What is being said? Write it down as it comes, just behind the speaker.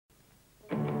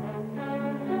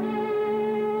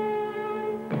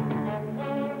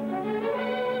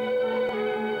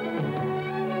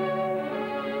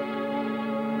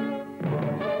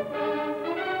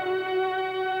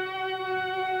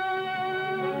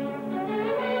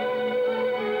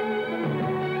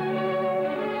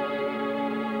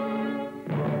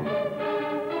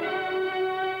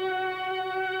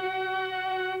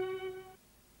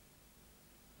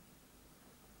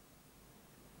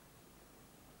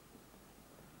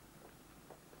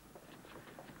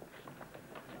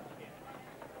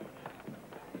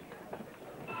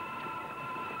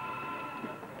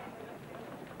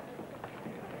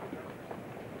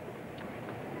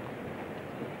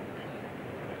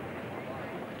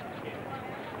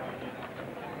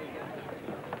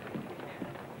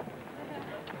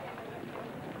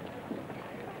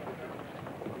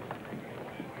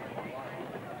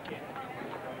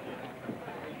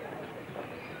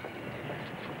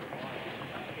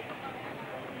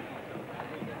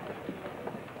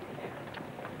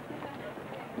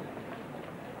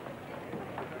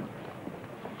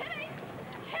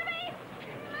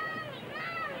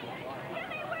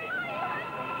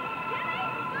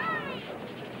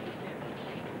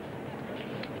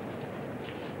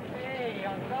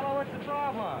fellow, what's the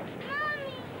problem?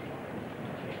 Mommy!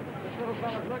 This little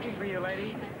fellow's looking for you,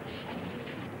 lady.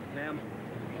 Ma'am,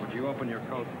 would you open your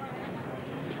coat?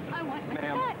 I want my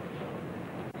Ma'am. cut.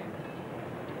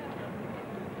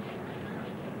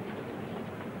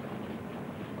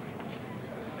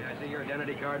 May I see your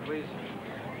identity card, please?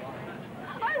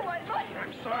 I want my...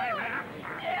 I'm sorry, ma'am.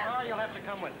 Yeah. Oh, you'll have to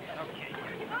come with us. Okay.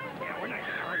 Yeah, we're not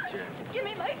gonna hurt you. Give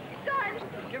me my scarf.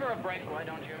 Give her a break, why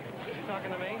don't you? You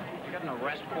talking to me? You got an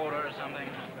arrest quota or something?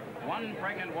 One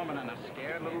pregnant woman and a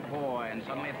scared little boy, and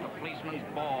suddenly it's the policeman's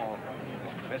ball.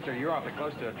 Mister, you're awfully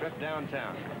close to a trip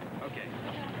downtown. Okay.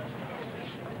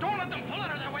 Don't let them pull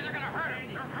at her that way. They're gonna hurt her.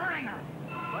 They're hurting her.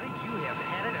 Buddy, you have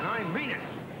had it, and I mean it.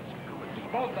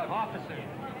 Both of them. Officer,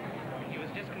 he was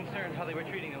just concerned how they were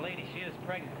treating the lady. She is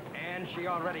pregnant. And she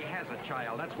already has a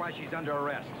child. That's why she's under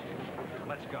arrest.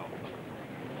 Let's go.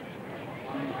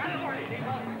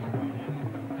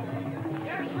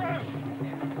 Yes, sir.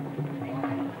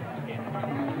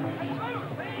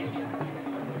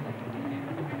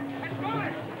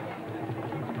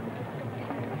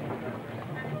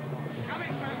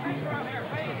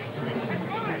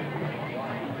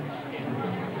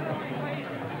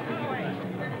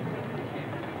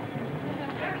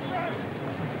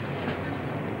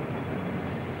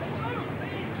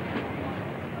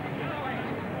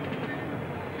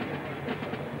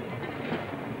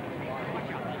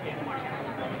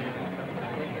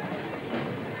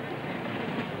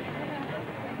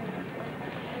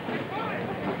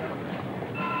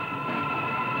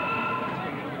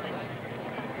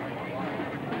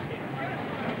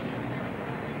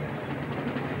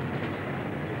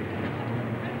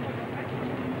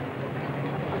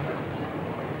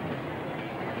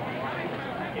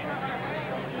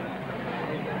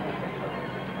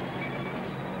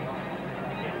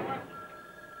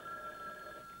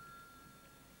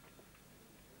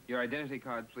 Your identity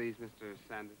card, please, Mr.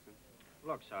 Sanderson.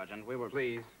 Look, Sergeant, we were...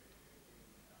 Please.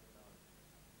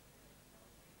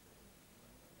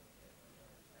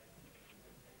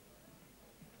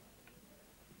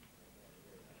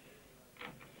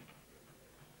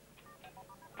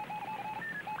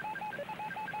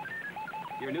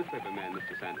 You're a newspaper man,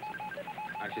 Mr. Sanderson.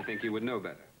 I should think you would know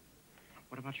better.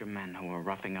 What about your men who were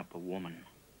roughing up a woman?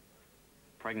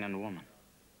 Pregnant woman.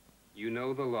 You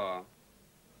know the law.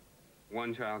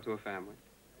 One child to a family.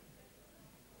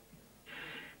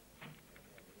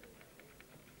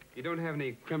 You don't have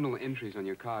any criminal entries on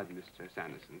your card, Mr.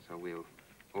 Sanderson, so we'll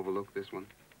overlook this one.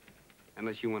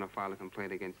 Unless you want to file a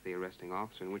complaint against the arresting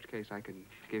officer, in which case I can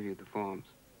give you the forms.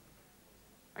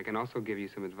 I can also give you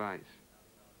some advice.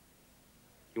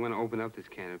 You want to open up this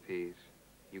can of peas,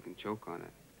 you can choke on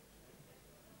it.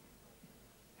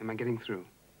 Am I getting through?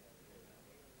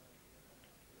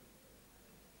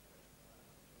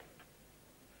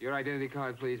 Your identity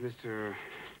card, please, Mr.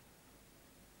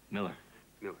 Miller.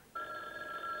 Miller.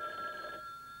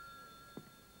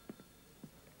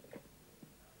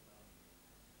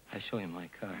 I show you my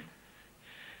card.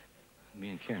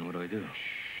 Me and Karen, what do I do?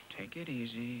 Shh, take it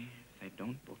easy. If they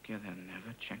don't book you, they'll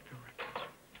never check the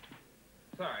records.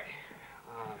 Sorry.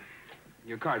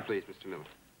 Your card, please, Mr. Miller.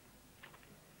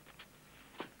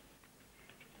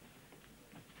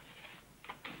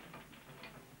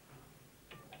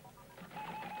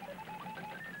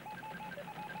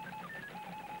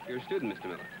 You're a student, Mr.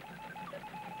 Miller.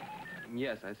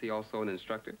 Yes, I see also an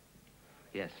instructor.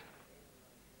 Yes.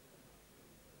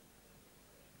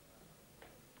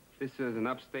 This is an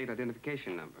upstate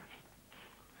identification number.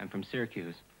 I'm from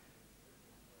Syracuse.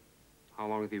 How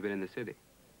long have you been in the city?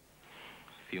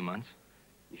 A few months.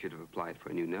 You should have applied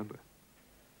for a new number.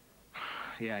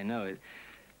 Yeah, I know.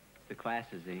 The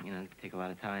classes, they, take a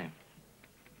lot of time.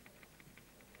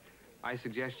 I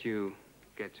suggest you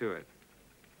get to it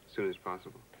as soon as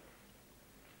possible.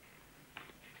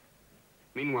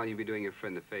 Meanwhile, you'd be doing your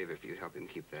friend a favor if you'd help him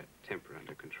keep that temper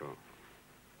under control.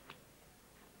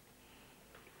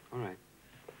 All right.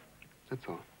 That's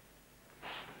all.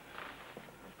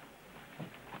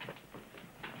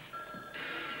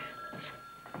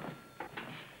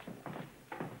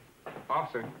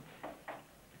 Officer,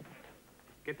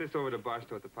 get this over to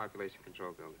Barstow at the Population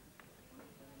Control Building.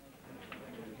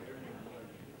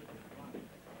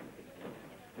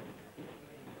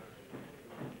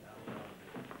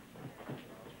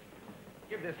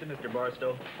 Give this to Mr.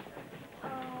 Barstow.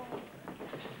 Oh,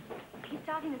 he's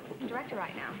talking to the assistant director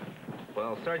right now.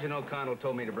 Well, Sergeant O'Connell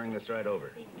told me to bring this right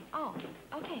over. Oh,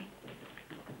 okay.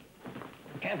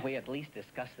 Can't we at least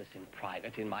discuss this in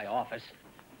private in my office?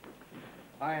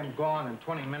 I am gone in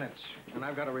 20 minutes, and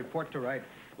I've got a report to write.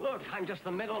 Look, I'm just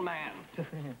the middleman.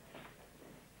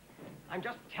 I'm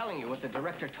just telling you what the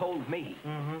director told me.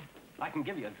 Mm-hmm. I can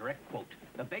give you a direct quote.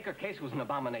 The Baker case was an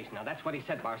abomination. Now, that's what he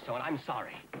said, Barstow, and I'm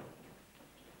sorry.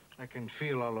 I can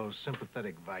feel all those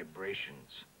sympathetic vibrations.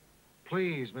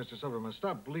 Please, Mr. Silverman,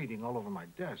 stop bleeding all over my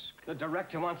desk. The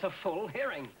director wants a full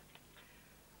hearing.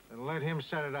 Then let him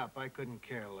set it up. I couldn't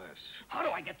care less. How do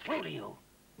I get through to you?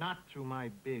 Not through my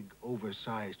big,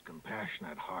 oversized,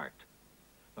 compassionate heart.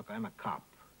 Look, I'm a cop.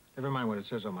 Never mind what it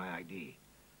says on my ID.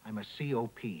 I'm a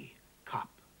COP, cop.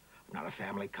 I'm not a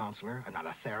family counselor. I'm not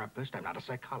a therapist. I'm not a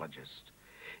psychologist.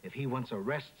 If he wants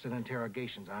arrests and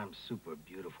interrogations, I'm super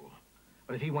beautiful.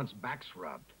 But if he wants backs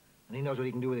rubbed, and he knows what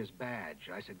he can do with his badge,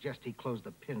 I suggest he close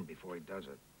the pin before he does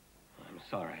it. I'm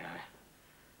sorry.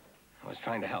 I was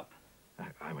trying to help.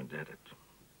 I'm indebted.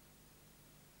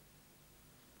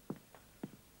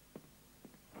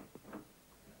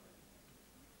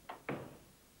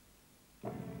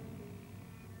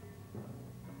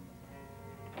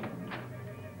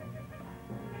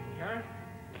 Karen?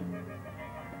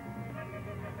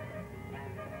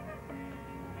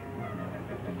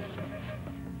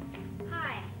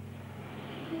 Hi.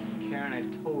 Karen,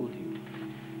 I've told you.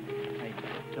 I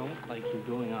don't like you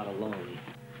going out alone.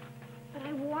 But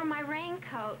I wore my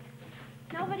raincoat.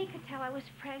 Nobody could tell I was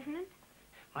pregnant.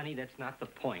 Honey, that's not the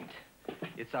point.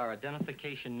 It's our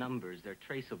identification numbers. They're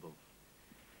traceable.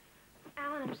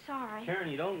 Alan, I'm sorry. Karen,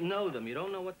 you don't know them. You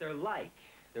don't know what they're like.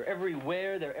 They're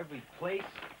everywhere. They're every place.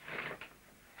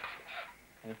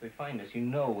 And if they find us, you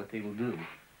know what they will do.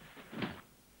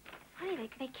 Honey,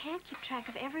 they can't keep track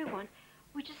of everyone.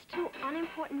 We're just two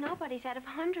unimportant nobodies out of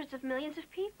hundreds of millions of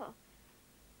people.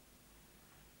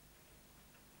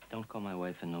 Don't call my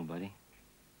wife a nobody.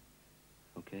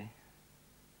 Okay?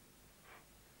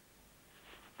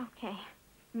 Okay,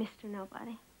 Mr.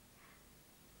 Nobody.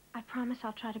 I promise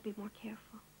I'll try to be more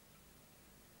careful.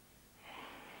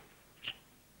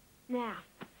 Now,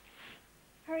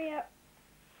 hurry up.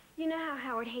 You know how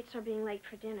Howard hates our being late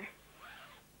for dinner.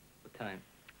 What time?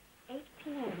 8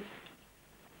 p.m.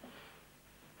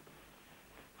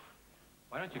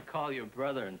 Why don't you call your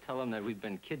brother and tell him that we've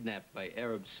been kidnapped by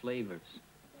Arab slavers?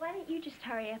 Why don't you just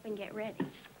hurry up and get ready?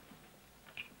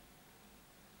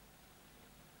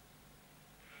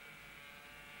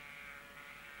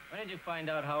 When did you find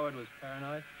out Howard was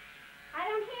paranoid? I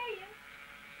don't hear you.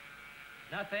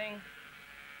 Nothing.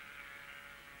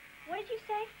 What did you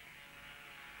say?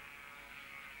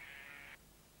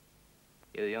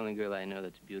 You're the only girl I know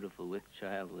that's beautiful with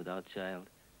child, without child,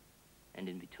 and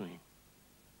in between.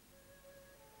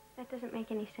 That doesn't make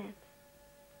any sense.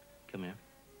 Come here.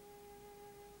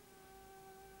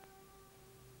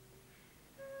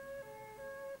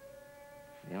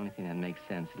 The only thing that makes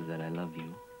sense is that I love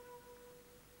you.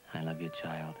 I love your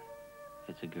child. If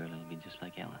it's a girl, it'll be just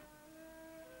like Ellen.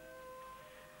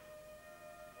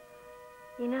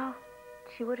 You know,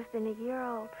 she would have been a year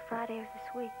old Friday of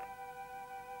this week.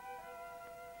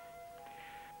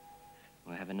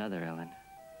 We'll have another Ellen.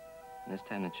 And this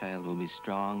time the child will be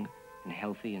strong and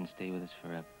healthy and stay with us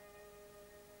forever.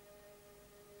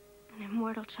 An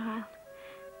immortal child.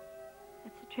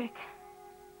 That's a trick.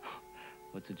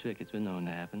 What's the trick? It's been known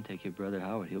to happen. Take your brother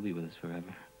Howard. He'll be with us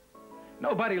forever.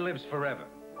 Nobody lives forever.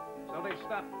 So they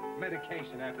stop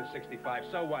medication after 65.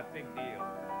 So what? Big deal.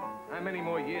 How many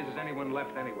more years has anyone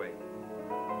left anyway?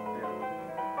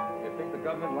 Yeah. You think the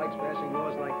government likes passing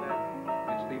laws like that?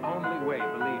 It's the only way,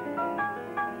 believe me.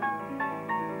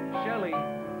 Shelley,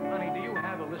 honey, do you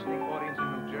have a listening audience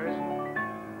in New Jersey?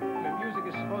 The music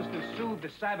is supposed to soothe the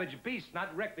savage beast,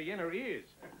 not wreck the inner ears.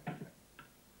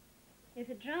 If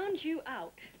it drowns you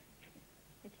out,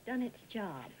 it's done its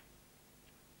job.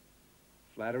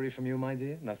 Flattery from you, my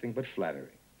dear? Nothing but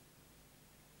flattery.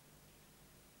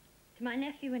 To my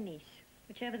nephew and niece,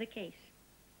 whichever the case.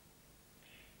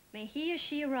 May he or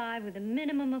she arrive with a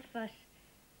minimum of fuss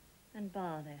and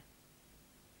bother.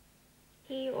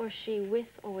 He or she, with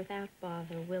or without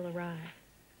bother, will arrive.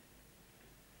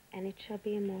 And it shall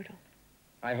be immortal.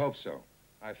 I hope so.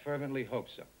 I fervently hope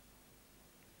so.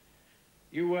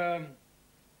 You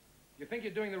think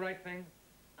you're doing the right thing?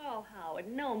 Oh,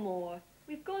 Howard, no more.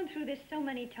 We've gone through this so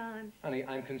many times. Honey,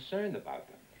 I'm concerned about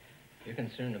them. You're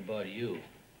concerned about you.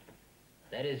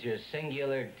 That is your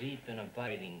singular, deep, and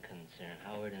abiding concern,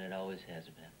 Howard, and it always has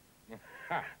been.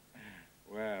 Ha!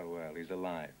 Well, well, he's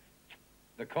alive.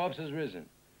 The corpse has risen.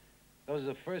 Those are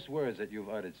the first words that you've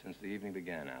uttered since the evening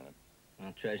began, Alan.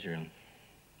 I'll treasure him.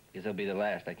 Because they'll be the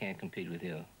last. I can't compete with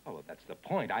you. Oh, well, that's the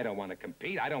point. I don't want to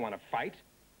compete. I don't want to fight.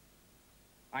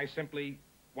 I simply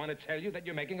want to tell you that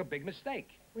you're making a big mistake.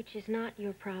 Which is not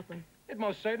your problem. It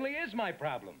most certainly is my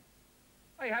problem.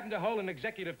 I happen to hold an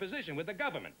executive position with the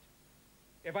government.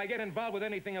 If I get involved with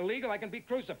anything illegal, I can be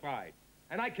crucified.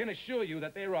 And I can assure you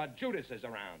that there are Judases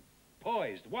around,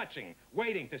 poised, watching,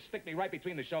 waiting to stick me right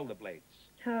between the shoulder blades.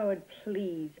 Howard,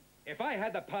 please. If I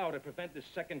had the power to prevent this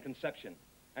second conception,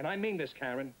 and I mean this,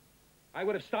 Karen, I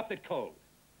would have stopped it cold.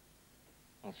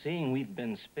 Well, seeing we've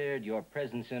been spared your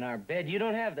presence in our bed, you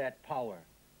don't have that power.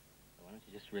 So why don't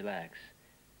you just relax?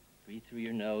 Breathe through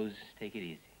your nose, take it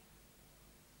easy.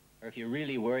 Or if you're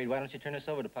really worried, why don't you turn us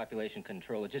over to population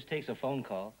control? It just takes a phone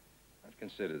call. I've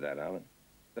considered that, Alan.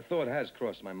 The thought has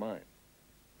crossed my mind.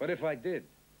 But if I did,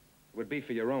 it would be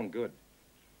for your own good.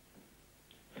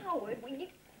 Howard, will you...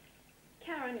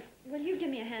 Karen, will you give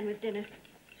me a hand with dinner?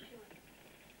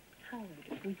 Howard,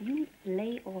 will you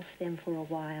lay off them for a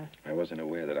while? I wasn't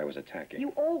aware that I was attacking. You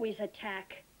always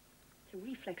attack. It's a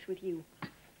reflex with you.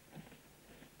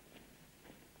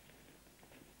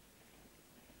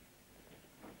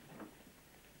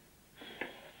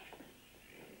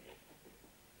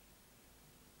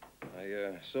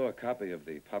 I saw a copy of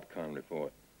the popcorn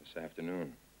report this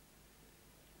afternoon.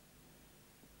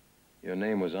 Your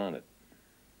name was on it.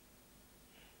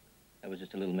 That was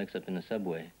just a little mix-up in the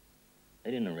subway.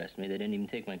 They didn't arrest me. They didn't even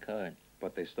take my card.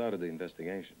 But they started the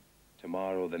investigation.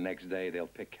 Tomorrow, the next day, they'll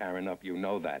pick Karen up. You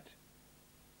know that.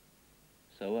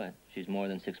 So what? She's more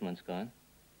than 6 months gone.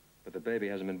 But the baby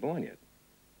hasn't been born yet.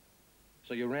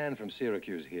 So you ran from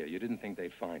Syracuse here. You didn't think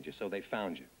they'd find you, so they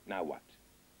found you. Now what?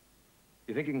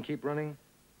 You think you can keep running?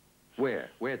 Where?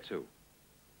 Where to?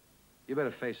 You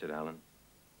better face it, Alan.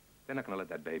 They're not going to let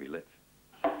that baby live.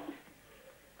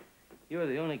 You're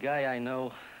the only guy I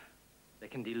know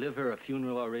that can deliver a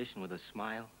funeral oration with a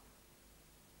smile.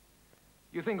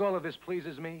 You think all of this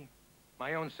pleases me?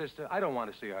 My own sister? I don't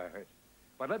want to see her hurt.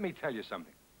 But let me tell you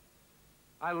something.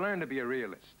 I learned to be a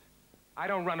realist. I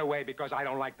don't run away because I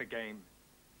don't like the game.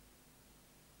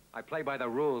 I play by the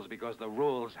rules because the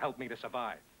rules help me to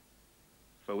survive.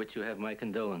 For which you have my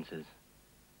condolences.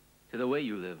 To the way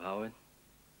you live, Howard.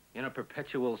 In a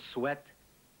perpetual sweat,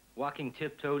 walking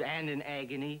tiptoed and in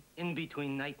agony, in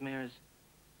between nightmares.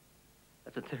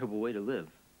 That's a terrible way to live.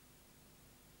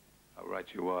 How right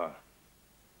you are.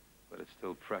 But it's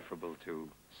still preferable to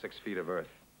 6 feet of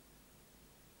earth.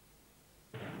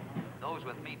 Those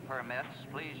with meat permits,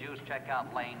 please use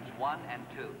checkout lanes 1 and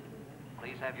 2.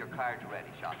 Please have your cards ready,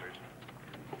 shoppers.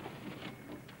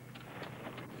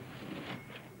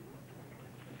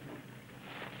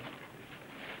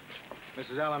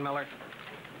 Mrs. Ellen Miller.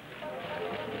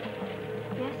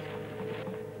 Yes?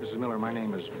 Mrs. Miller, my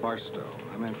name is Barstow.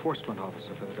 I'm an enforcement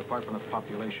officer for the Department of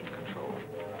Population Control.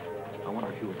 I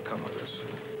wonder if you would come with us.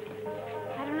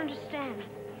 I don't understand.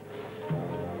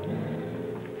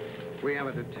 We have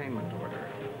a detainment order.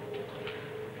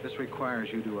 This requires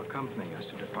you to accompany us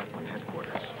to department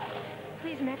headquarters.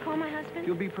 Please, may I call my husband?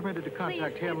 You'll be permitted to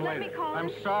contact him please let later. me call I'm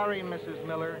him. sorry, Mrs.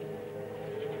 Miller.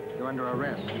 You're under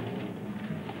arrest.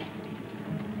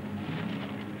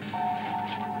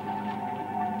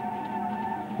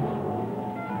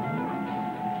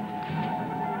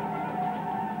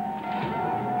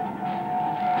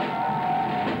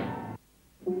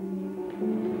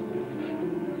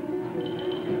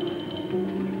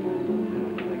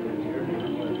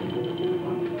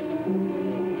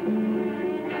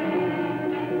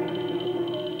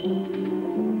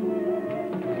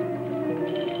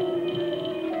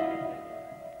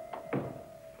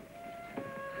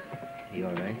 You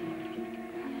all right?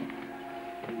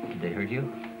 Did they hurt you?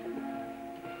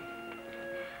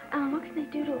 What can they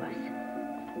do to us?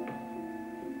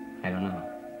 I don't know.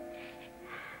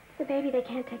 The baby, they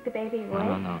can't take the baby away.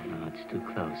 No, it's too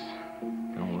close.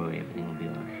 Don't worry, everything will be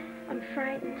all right. I'm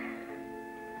frightened.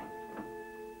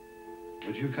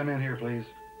 Would you come in here, please?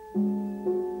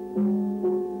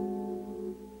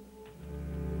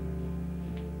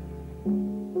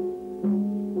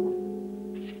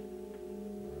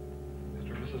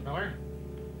 Mr. and Mrs. Miller?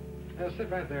 Sit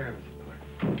right there, Mrs. Miller.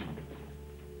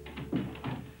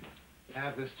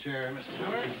 Have this chair, Mrs.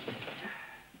 Miller.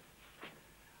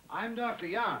 I'm Dr.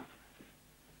 Young.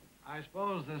 I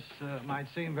suppose this might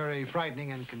seem very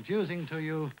frightening and confusing to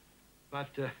you, but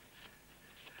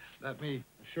let me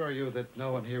assure you that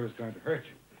no one here is going to hurt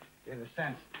you. In a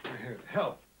sense, we're here to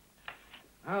help.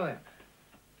 Now then,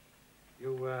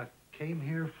 you came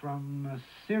here from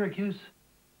Syracuse?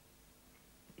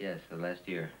 Yes, the last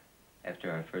year,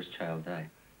 after our first child died.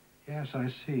 Yes,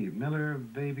 I see. Miller,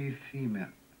 baby, female.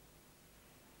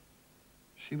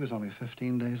 She was only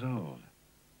 15 days old.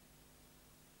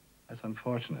 That's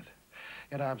unfortunate.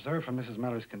 Yet I observed from Mrs.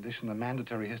 Miller's condition the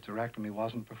mandatory hysterectomy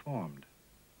wasn't performed.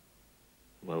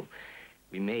 Well,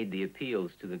 we made the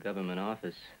appeals to the government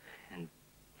office, and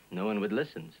no one would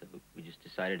listen, so we just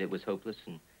decided it was hopeless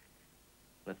and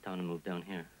left town and moved down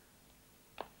here.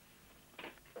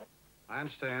 I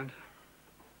understand.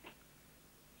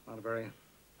 It's not a very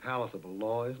palatable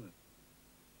law, isn't it?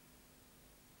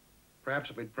 Perhaps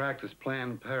if we'd practiced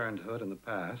Planned Parenthood in the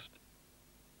past,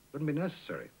 it wouldn't be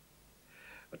necessary.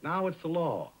 But now it's the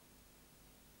law.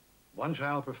 One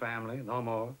child per family, no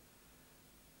more,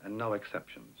 and no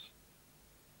exceptions.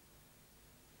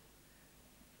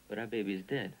 But our baby's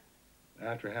dead.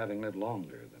 After having lived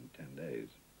longer than 10 days.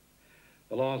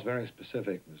 The law is very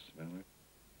specific, Mr. Miller.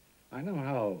 I know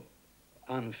how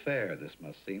unfair this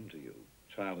must seem to you.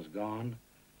 Child is gone.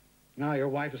 Now your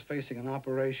wife is facing an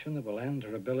operation that will end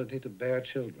her ability to bear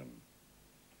children.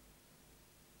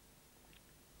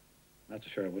 Not so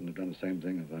sure I wouldn't have done the same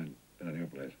thing if I'd been in your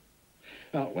place.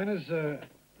 Now, when is the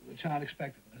child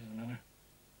expected, Mrs. Miller?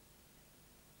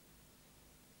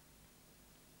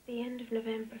 The end of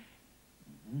November.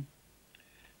 Mm-hmm.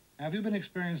 Have you been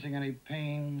experiencing any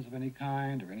pains of any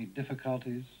kind or any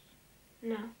difficulties?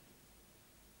 No.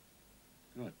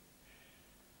 Good.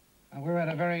 We're at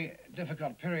a very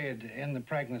difficult period in the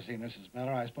pregnancy, Mrs.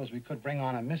 Miller. I suppose we could bring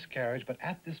on a miscarriage, but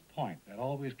at this point, that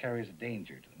always carries a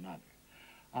danger to the mother.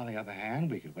 On the other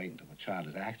hand, we could wait until the child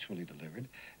is actually delivered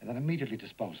and then immediately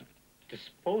dispose of it.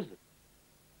 Dispose of it?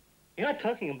 You're not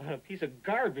talking about a piece of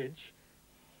garbage.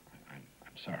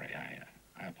 I'm sorry.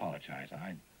 I apologize.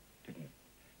 I didn't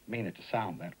mean it to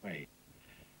sound that way.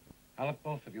 Now, look,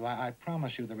 both of you, I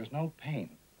promise you there is no pain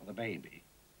for the baby.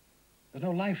 There's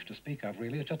no life to speak of,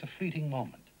 really. It's just a fleeting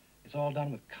moment. It's all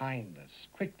done with kindness,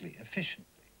 quickly, efficiently.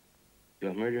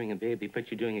 You're murdering a baby,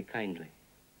 but you're doing it kindly.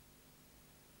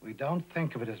 We don't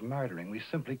think of it as murdering. We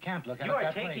simply can't look at it that way.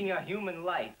 You're taking a human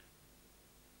life.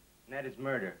 And that is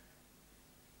murder.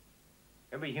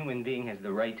 Every human being has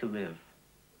the right to live.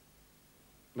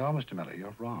 No, Mr. Miller,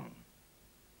 you're wrong.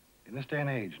 In this day and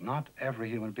age, not every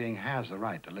human being has the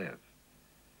right to live.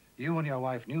 You and your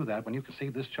wife knew that when you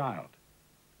conceived this child.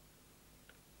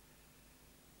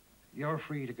 You're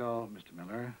free to go, Mr.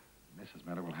 Miller. Mrs.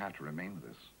 Miller will have to remain with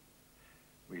us.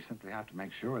 We simply have to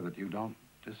make sure that you don't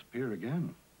disappear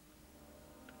again.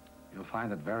 You'll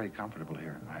find it very comfortable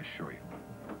here, I assure you.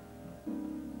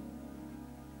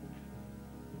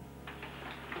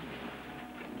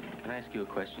 Can I ask you a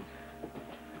question?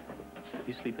 Do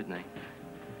you sleep at night?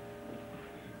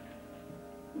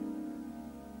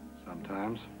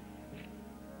 Sometimes.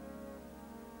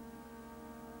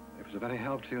 If it's of any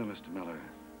help to you, Mr. Miller.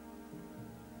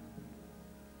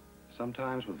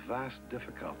 Sometimes with vast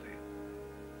difficulty.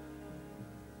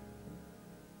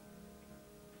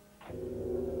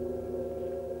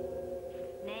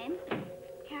 Name?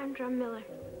 Karen Drum Miller.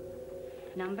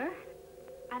 Number?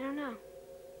 I don't know.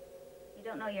 You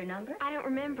don't know your number? I don't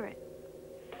remember it.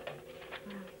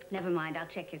 Well, never mind. I'll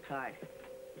check your card.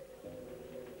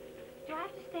 Do I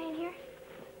have to stay in here?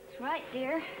 That's right,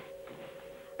 dear.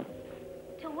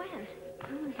 Till when?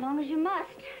 Oh, as long as you must.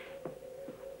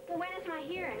 Well, when is my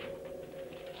hearing?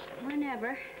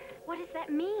 Whenever. What does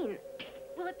that mean?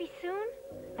 Will it be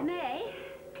soon? May.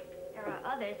 There are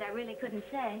others I really couldn't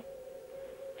say.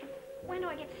 When do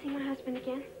I get to see my husband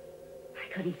again?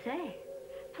 I couldn't say.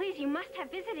 Please, you must have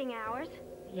visiting hours.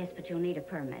 Yes, but you'll need a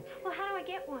permit. Well, how do I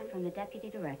get one? From the deputy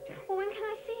director. Well, when can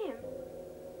I see him?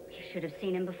 You should have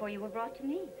seen him before you were brought to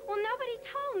me. Well, nobody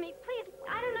told me. Please,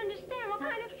 I don't understand. What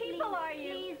kind of people are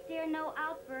you? Please, dear, no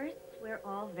outbursts. We're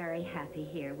all very happy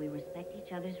here. We respect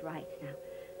each other's rights. Now,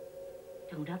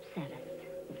 don't upset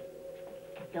us.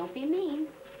 Don't be mean.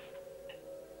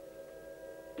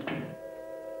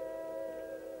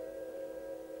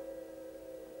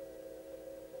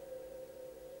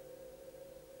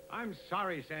 I'm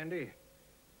sorry, Sandy.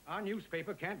 Our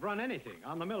newspaper can't run anything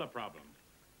on the Miller problem.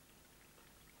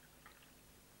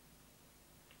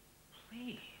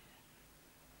 Please.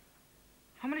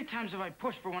 How many times have I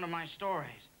pushed for one of my stories?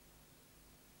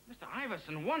 Mr.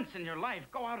 Iverson, once in your life,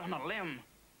 go out on a limb.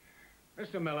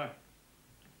 Mr. Miller,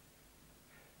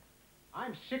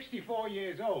 I'm 64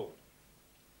 years old.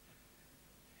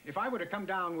 If I were to come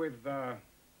down with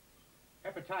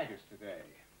hepatitis today,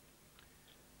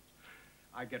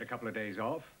 I'd get a couple of days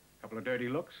off, a couple of dirty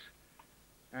looks,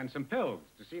 and some pills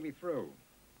to see me through.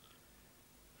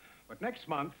 But next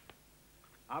month,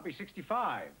 I'll be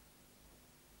 65.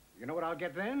 You know what I'll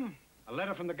get then? A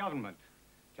letter from the government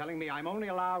telling me I'm only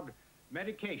allowed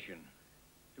medication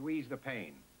to ease the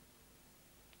pain.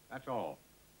 That's all.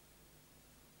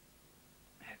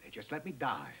 They just let me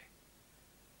die.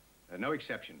 There are no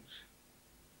exceptions.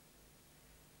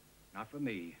 Not for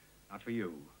me, not for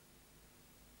you.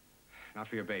 Not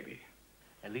for your baby.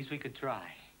 At least we could try.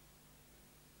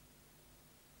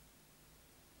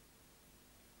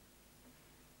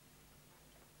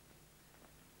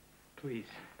 Please.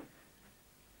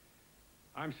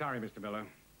 I'm sorry, Mr. Miller.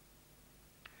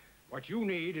 What you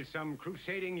need is some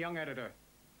crusading young editor.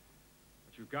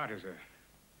 What you've got is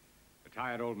a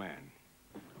tired old man.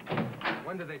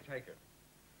 When did they take her?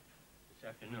 This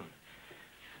afternoon.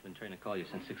 I've been trying to call you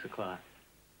since 6 o'clock.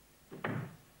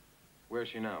 Where's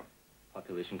she now?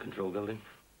 Population control building.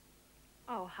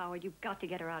 Oh, Howard, you've got to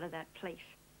get her out of that place.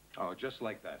 Oh, just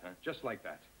like that, huh? Just like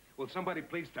that. Will somebody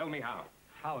please tell me how?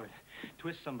 Howard,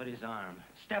 twist somebody's arm.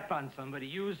 Step on somebody.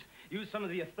 Use some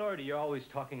of the authority you're always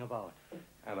talking about.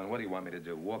 Alan, what do you want me to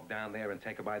do? Walk down there and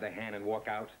take her by the hand and walk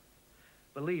out?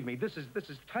 Believe me, this is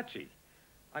touchy.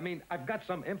 I mean, I've got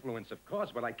some influence, of course,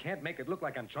 but I can't make it look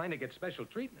like I'm trying to get special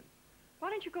treatment. Why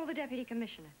don't you call the deputy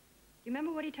commissioner? You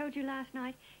remember what he told you last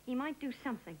night? He might do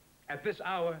something. At this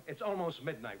hour, it's almost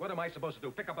midnight. What am I supposed to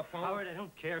do, pick up a phone? Howard, I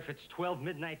don't care if it's 12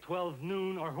 midnight, 12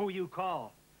 noon, or who you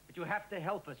call. But you have to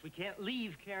help us. We can't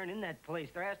leave Karen in that place.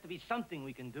 There has to be something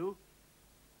we can do.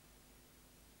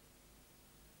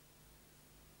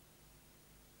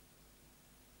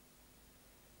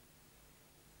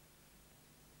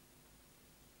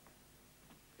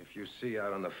 If you see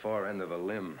out on the far end of a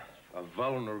limb a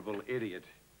vulnerable idiot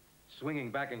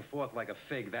swinging back and forth like a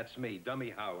fig, that's me,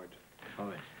 Dummy Howard.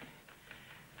 Howard,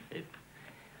 I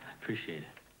appreciate it.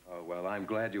 Oh, well, I'm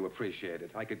glad you appreciate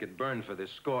it. I could get burned for this,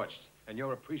 scorched, and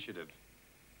you're appreciative.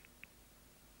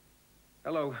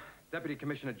 Hello, Deputy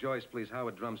Commissioner Joyce, please.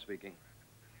 Howard Drum speaking.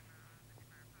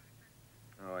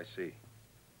 Oh, I see.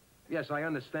 Yes, I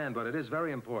understand, but it is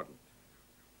very important.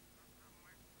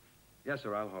 Yes,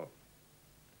 sir, I'll hold.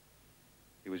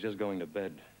 He was just going to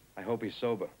bed. I hope he's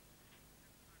sober.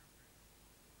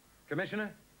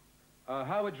 Commissioner?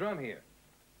 Howard Drum here.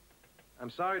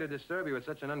 I'm sorry to disturb you at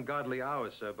such an ungodly hour,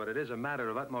 sir, but it is a matter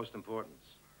of utmost importance.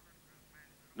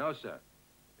 No, sir.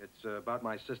 It's about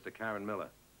my sister, Karen Miller.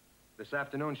 This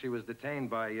afternoon, she was detained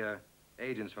by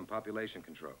agents from population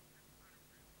control.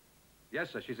 Yes,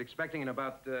 sir. She's expecting in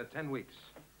about 10 weeks.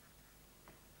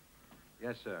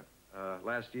 Yes, sir.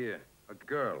 Last year. A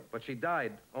girl. But she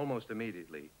died almost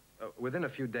immediately. Within a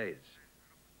few days.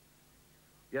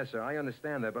 Yes, sir. I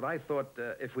understand that, but I thought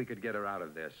if we could get her out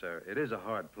of there, sir. It is a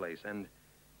hard place, and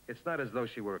it's not as though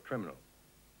she were a criminal.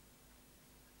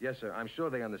 Yes, sir. I'm sure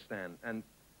they understand. And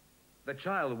the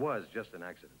child was just an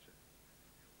accident, sir.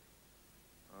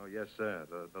 Oh, yes, sir.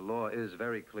 The law is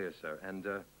very clear, sir. And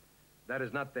that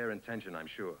is not their intention, I'm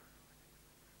sure.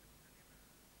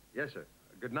 Yes, sir.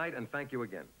 Good night, and thank you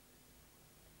again.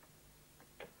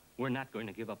 We're not going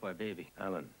to give up our baby.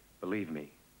 Alan, believe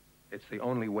me, it's the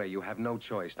only way. You have no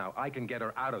choice. Now, I can get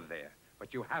her out of there,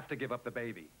 but you have to give up the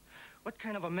baby. What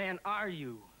kind of a man are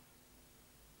you?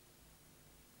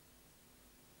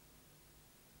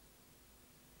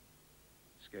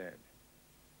 Scared.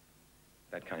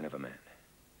 That kind of a man.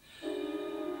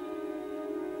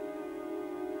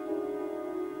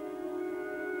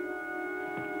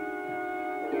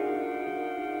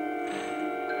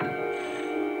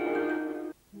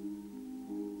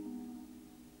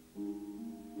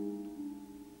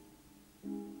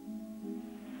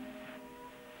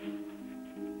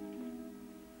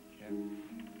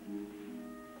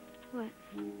 What?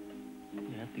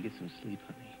 You have to get some sleep,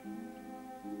 honey.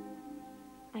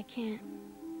 I can't.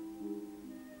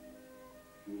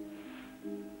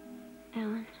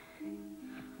 Alan,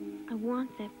 I want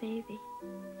that baby.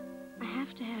 I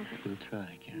have to have it. We'll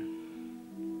try,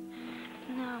 Karen.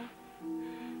 No.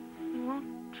 We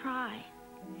won't try.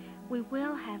 We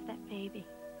will have that baby.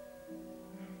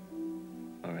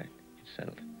 All right, it's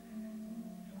settled.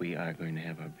 We are going to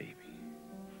have our baby.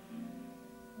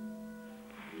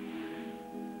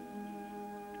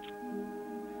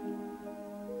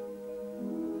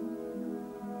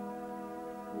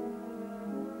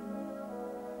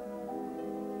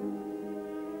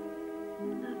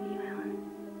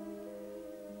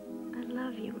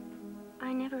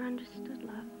 I never understood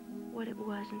love, what it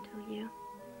was until you.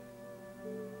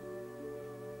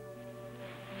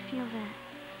 Feel that.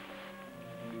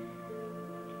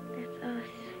 That's us.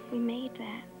 We made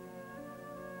that.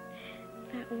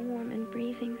 That warm and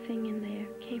breathing thing in there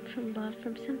came from love,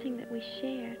 from something that we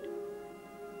shared.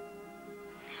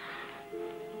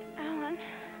 Alan,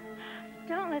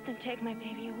 don't let them take my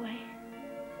baby away.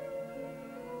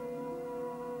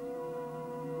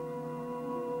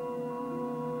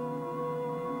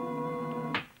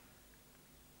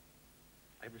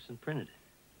 Iverson printed it.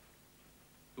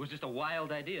 It was just a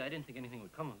wild idea. I didn't think anything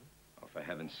would come of it. Oh, for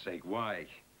heaven's sake, why?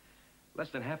 Less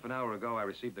than half an hour ago, I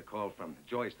received a call from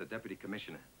Joyce, the deputy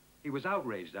commissioner. He was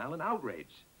outraged, Alan,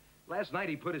 outraged. Last night,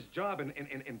 he put his job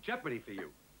in jeopardy for you.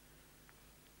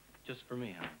 Just for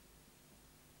me, huh?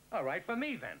 All right, for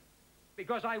me, then.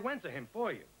 Because I went to him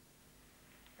for you.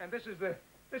 And this is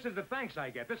the thanks I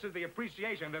get. This is the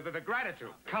appreciation, the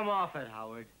gratitude. Come off it,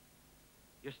 Howard.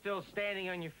 You're still standing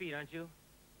on your feet, aren't you?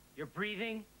 You're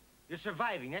breathing. You're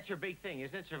surviving. That's your big thing,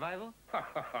 isn't it, survival?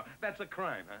 That's a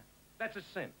crime, huh? That's a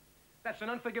sin. That's an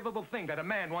unforgivable thing that a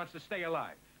man wants to stay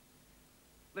alive.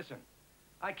 Listen,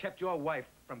 I kept your wife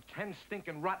from 10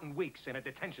 stinking rotten weeks in a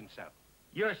detention cell.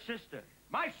 Your sister.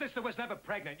 My sister was never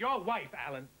pregnant. Your wife,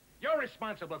 Alan. You're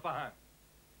responsible for her.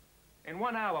 In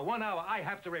 1 hour, I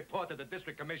have to report to the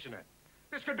district commissioner.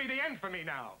 This could be the end for me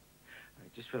now. All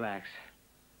right, just relax.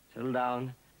 Settle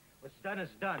down. What's done is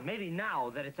done. Maybe now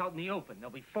that it's out in the open, they'll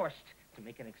be forced to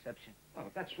make an exception.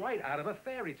 Oh, that's right, out of a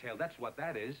fairy tale. That's what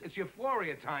that is. It's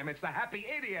euphoria time. It's the happy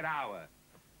idiot hour.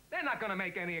 They're not going to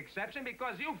make any exception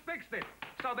because you fixed it.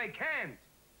 So they can't.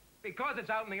 Because it's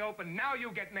out in the open, now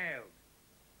you get nailed.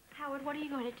 Howard, what are you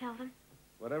going to tell them?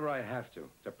 Whatever I have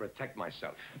to protect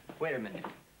myself. Wait a minute.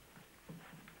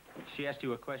 She asked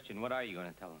you a question. What are you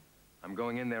going to tell them? I'm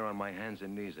going in there on my hands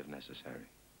and knees if necessary.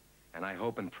 And I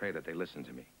hope and pray that they listen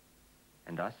to me.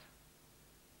 And us?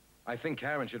 I think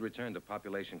Karen should return to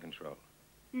population control.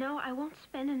 No, I won't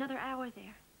spend another hour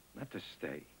there. Not to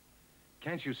stay.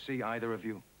 Can't you see, either of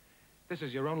you? This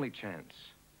is your only chance.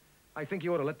 I think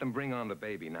you ought to let them bring on the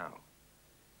baby now.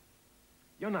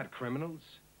 You're not criminals.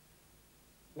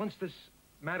 Once this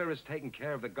matter is taken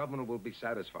care of, the government will be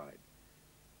satisfied.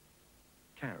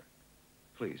 Karen,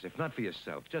 please, if not for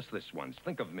yourself, just this once,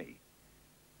 think of me.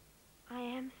 I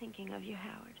am thinking of you,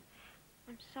 Howard.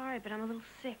 I'm sorry, but I'm a little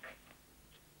sick.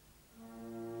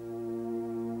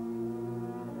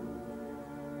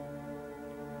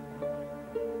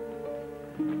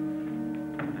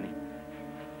 Honey,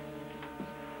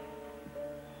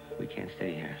 we can't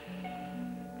stay here.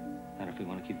 Not if we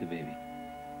want to keep the baby.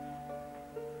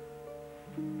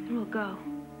 Then we'll go.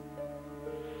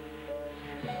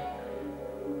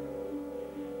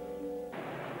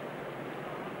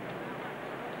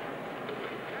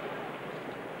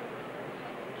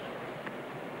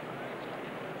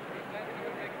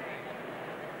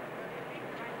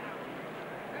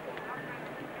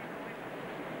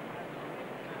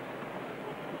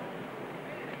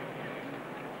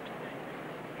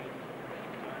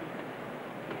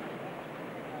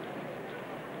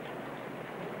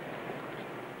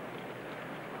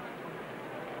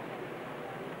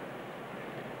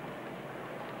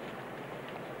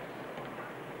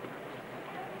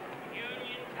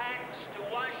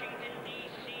 Washington,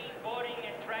 D.C., boarding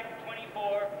at track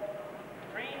 24.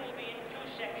 Train will be in 2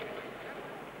 sections.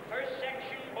 First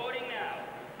section boarding now.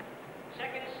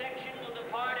 Second section will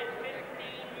depart in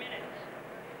 15 minutes.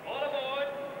 All aboard.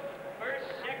 First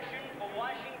section for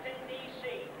Washington,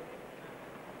 D.C.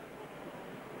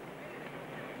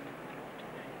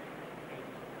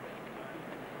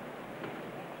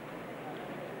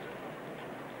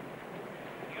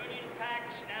 Union Pax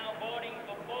now boarding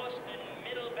for Boston,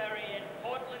 Middlebury, and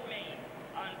Portland, Maine.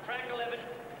 On track 11.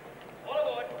 All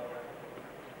aboard.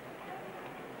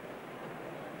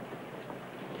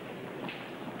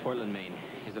 Portland, Maine.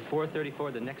 Is the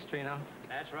 434 the next train out?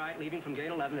 That's right, leaving from gate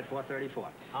 11 at 4:34.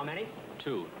 How many?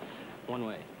 2. One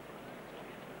way.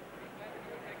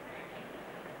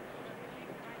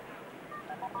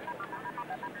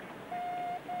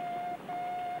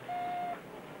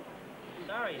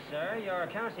 Sorry, sir. Your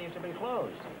account seems to have been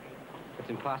closed. It's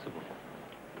impossible.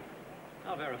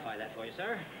 I'll verify that for you,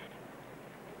 sir.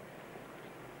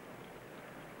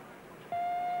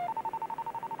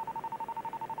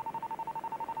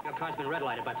 Your car's been red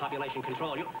lighted by population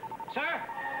control. You... Sir!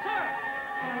 Sir!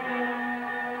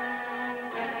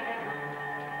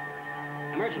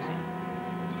 Emergency.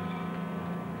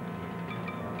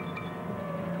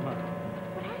 Come on.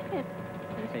 What happened?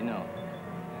 I say no.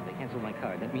 They canceled my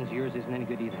card. That means yours isn't any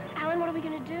good either. Alan, what are we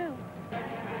going to do?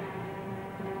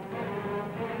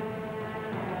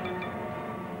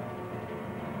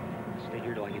 Stay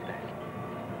here till I get back.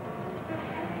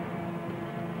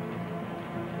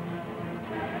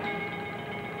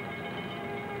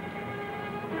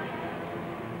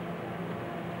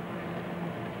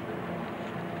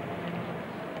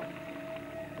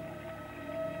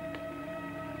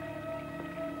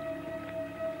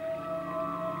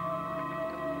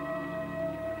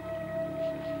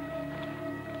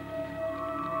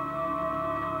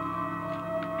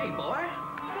 Hey, boy.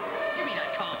 Give me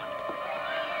that card.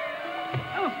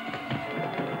 Oh.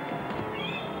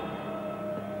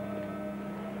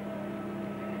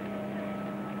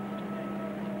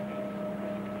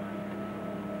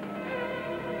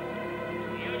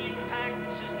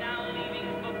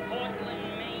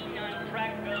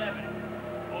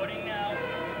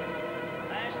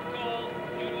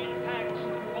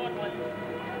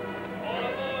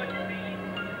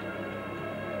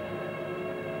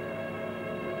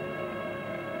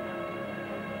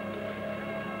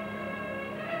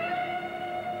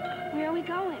 are we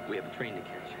going? We have a train to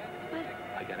catch. But...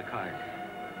 I got a card.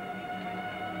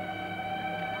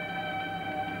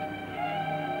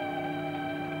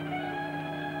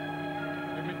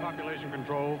 Give me population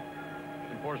control,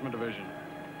 enforcement division.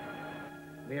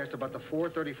 They asked about the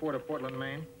 434 to Portland,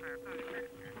 Maine.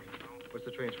 What's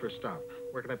the train's first stop?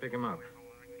 Where can I pick him up?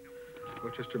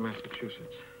 Rochester,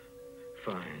 Massachusetts.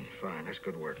 Fine, fine. That's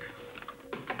good work.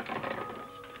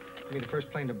 Give me the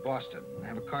first plane to Boston. I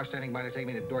have a car standing by to take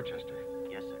me to Dorchester.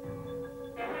 Yes, sir.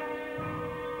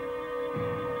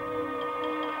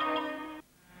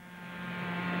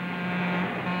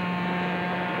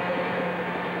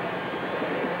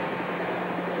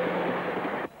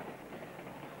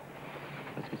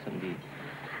 Let's get something to eat.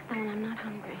 Alan, I'm not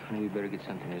hungry. Honey, we better get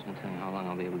something. There's no telling how long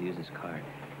I'll be able to use this card.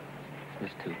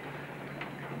 This too.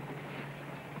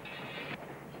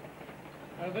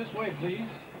 This way, please.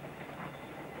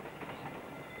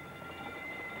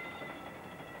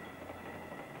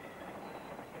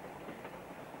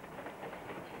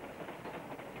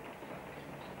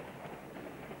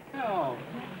 Oh,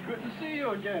 good to see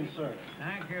you again, sir.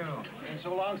 Thank you. Been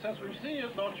so long since we've seen you,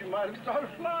 thought you might have started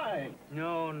flying.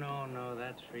 No, no, no.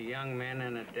 That's for young men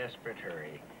in a desperate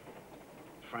hurry.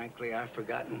 Frankly, I've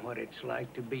forgotten what it's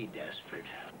like to be desperate.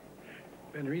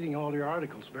 Been reading all your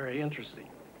articles. Very interesting.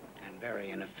 And very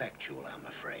ineffectual, I'm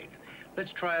afraid.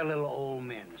 Let's try a little old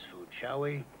men's food, shall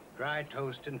we? Dry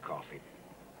toast and coffee.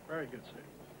 Very good, sir.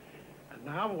 And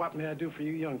now, what may I do for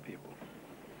you young people?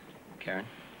 Karen?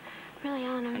 Really,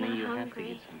 Alan, I'm Honey, not you hungry. have to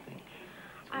get something.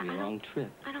 It's gonna be a long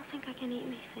trip. I don't think I can eat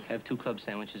anything. Have 2 club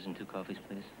sandwiches and 2 coffees,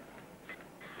 please.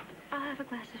 I'll have a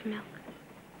glass of milk.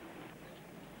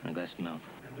 And a glass of milk.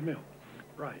 And the milk.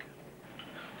 Right.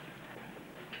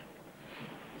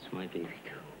 It's my baby,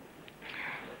 too.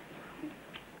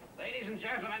 Ladies and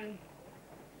gentlemen,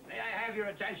 may I have your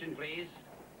attention, please?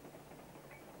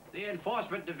 The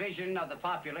Enforcement Division of the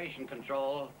Population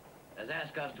Control has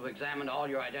asked us to examine all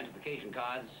your identification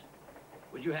cards.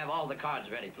 Would you have all the cards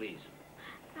ready, please?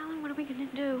 Alan, what are we going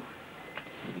to do?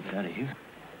 Let me get out of here.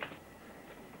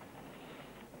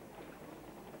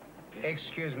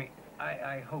 Excuse me.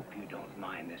 I hope you don't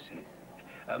mind this.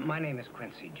 My name is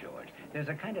Quincy George. There's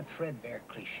a kind of threadbare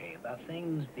cliche about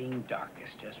things being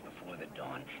darkest just before the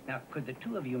dawn. Now, could the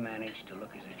two of you manage to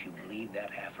look as if you believe that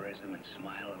aphorism and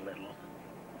smile a little?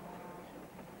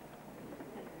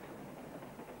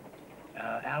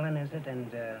 Alan, is it?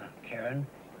 And, Karen?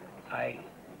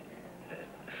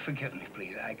 Forgive me,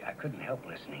 please. I couldn't help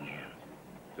listening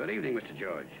in. Good evening, Mr.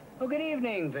 George. Oh, good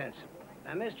evening, Vincent.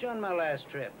 I missed you on my last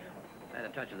trip. Had a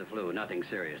touch of the flu. Nothing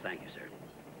serious, thank you, sir.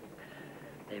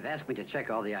 They've asked me to check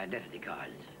all the identity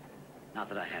cards. Not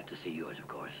that I have to see yours, of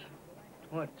course.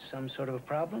 What, some sort of a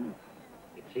problem?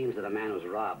 It seems that a man was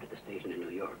robbed at the station in New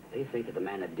York. They think that the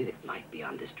man that did it might be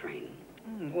on this train.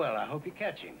 Well, I hope you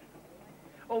catch him.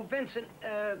 Oh, Vincent,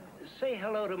 say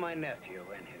hello to my nephew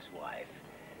and his wife.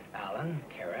 Alan,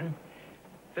 Karen.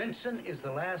 Vincent is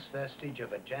the last vestige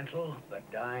of a gentle but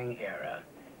dying era.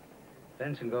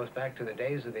 Vincent goes back to the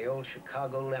days of the old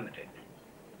Chicago Limited,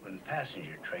 when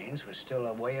passenger trains were still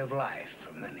a way of life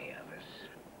for many of us.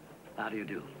 How do you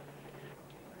do?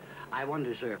 I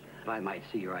wonder, sir, if I might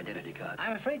see your identity card.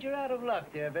 I'm afraid you're out of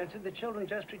luck there, Vincent. The children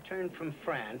just returned from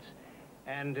France,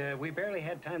 and we barely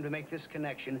had time to make this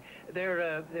connection.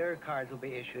 Their cards will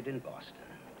be issued in Boston.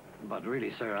 But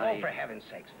really, sir, Oh, for heaven's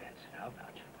sakes, Vincent, how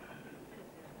about you?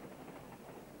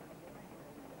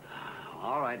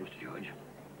 All right, Mr. George.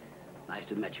 Nice to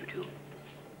have met you, too.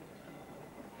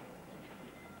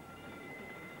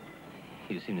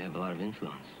 You seem to have a lot of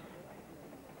influence.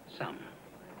 Some.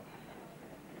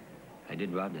 I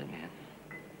did rob that man.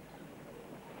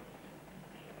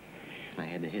 I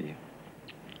had to hit him.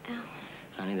 Al.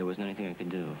 Honey, there wasn't anything I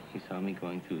could do. He saw me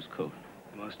going through his coat.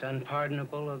 The most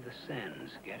unpardonable of the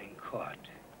sins, getting caught.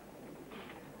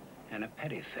 And a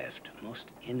petty theft, most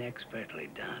inexpertly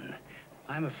done.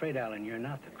 I'm afraid, Alan, you're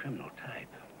not the criminal type.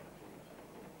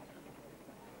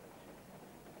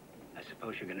 I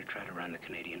suppose you're going to try to run the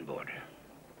Canadian border.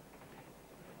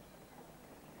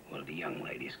 Well, the young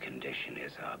lady's condition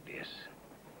is obvious.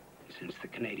 Since the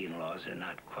Canadian laws are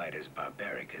not quite as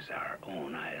barbaric as our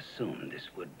own, I assume this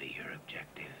would be your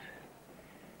objective.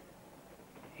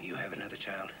 You have another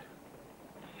child?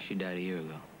 She died a year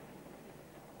ago.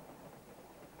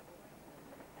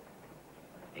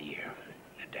 A year,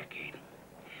 a decade.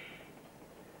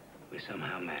 We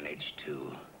somehow managed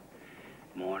to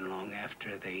mourn long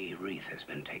after the wreath has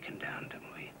been taken down,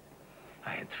 don't we?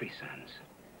 I had 3 sons.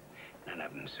 None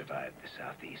of them survived the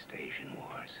Southeast Asian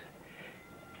wars.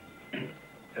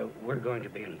 We're going to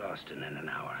be in Boston in an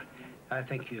hour. I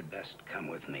think you'd best come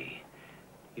with me.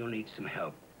 You'll need some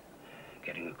help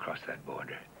getting across that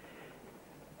border.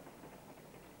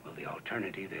 Well, the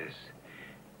alternative is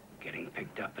getting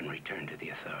picked up and returned to the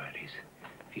authorities.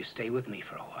 If you stay with me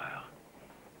for a while,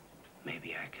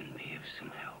 maybe I can be of some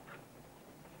help.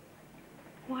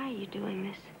 Why are you doing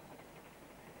this?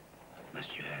 Must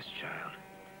you ask, child?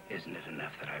 Isn't it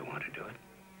enough that I want to do it?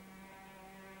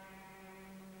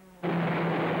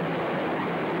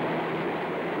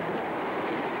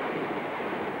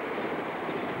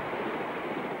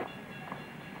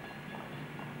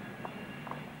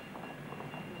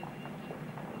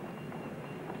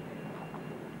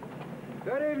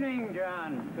 Good evening,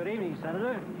 John. Good evening,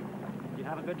 Senator. Did you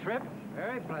have a good trip?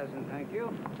 Very pleasant, thank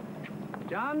you.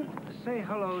 John, say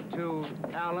hello to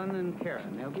Alan and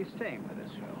Karen. They'll be staying with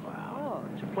us for a while.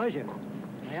 Oh, it's a pleasure.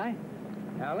 May I?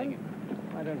 Alan,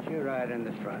 why don't you ride in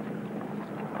the front?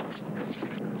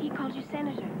 He called you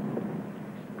Senator.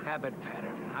 Habit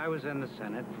pattern. I was in the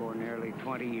Senate for nearly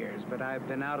 20 years, but I've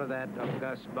been out of that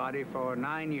august body for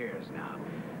 9 years now.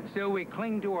 Still, we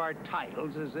cling to our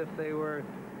titles as if they were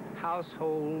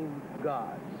household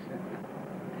gods.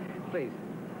 Please.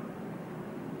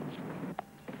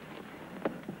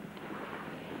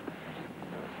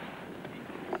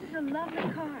 This is a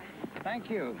lovely car. Thank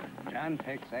you. John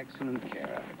takes excellent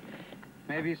care of it.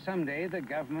 Maybe someday the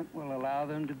government will allow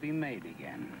them to be made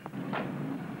again.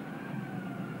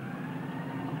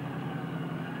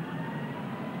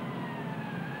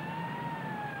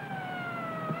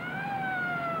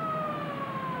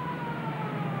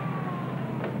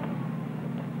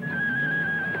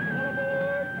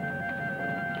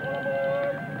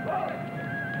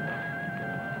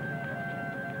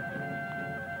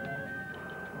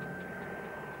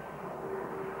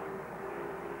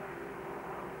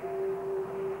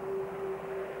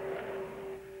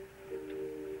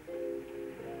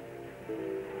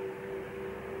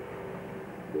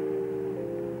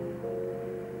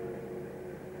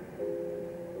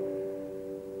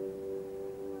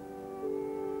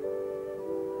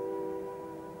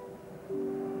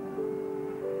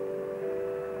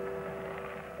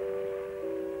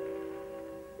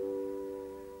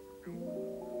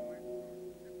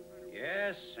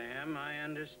 Yes, Sam, I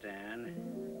understand.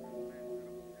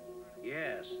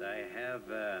 Yes, I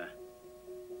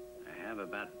have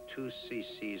about 2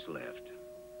 cc's left.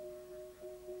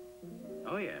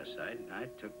 Oh, yes, I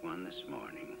took one this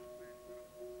morning.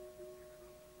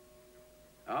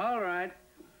 All right.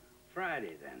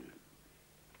 Friday, then.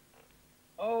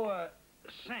 Oh,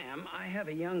 Sam, I have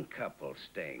a young couple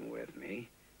staying with me.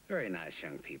 Very nice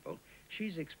young people.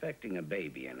 She's expecting a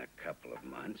baby in a couple of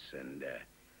months, and,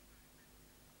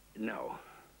 no,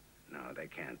 they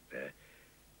can't.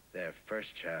 Their first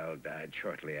child died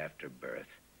shortly after birth,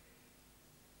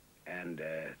 and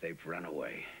they've run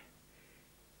away.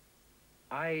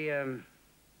 I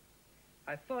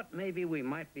thought maybe we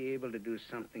might be able to do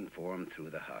something for them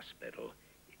through the hospital.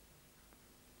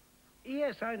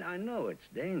 Yes, I know it's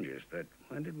dangerous, but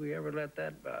when did we ever let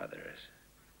that bother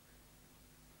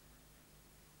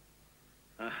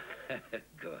us?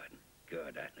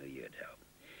 Good. I knew you'd help.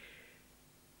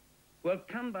 Well,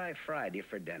 come by Friday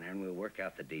for dinner, and we'll work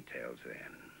out the details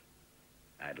then.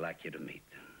 I'd like you to meet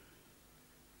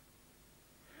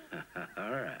them.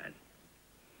 All right.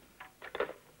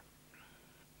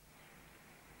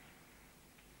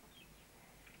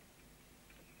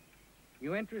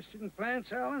 You interested in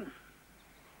plants, Alan?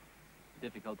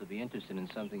 Difficult to be interested in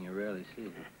something you rarely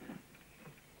see.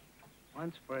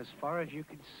 Once, for as far as you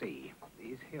could see,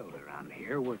 these hills around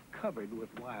here were covered with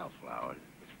wildflowers.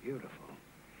 It was beautiful.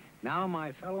 Now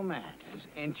my fellow man is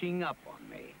inching up on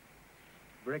me,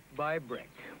 brick by brick.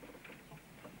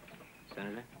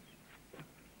 Senator,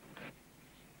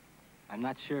 I'm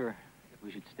not sure if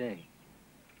we should stay.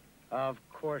 Of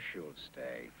course you'll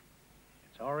stay.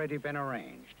 It's already been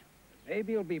arranged. The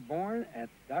baby will be born at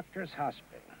Doctor's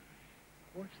Hospital.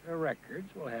 Of course, the records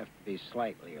will have to be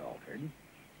slightly altered,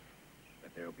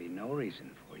 but there'll be no reason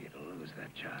for you to lose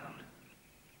that child.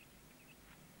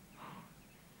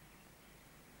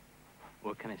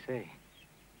 What can I say?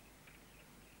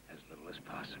 As little as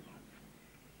possible.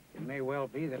 It may well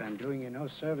be that I'm doing you no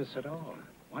service at all.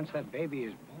 Once that baby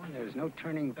is born, there's no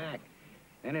turning back.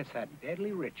 Then it's that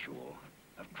deadly ritual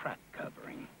of track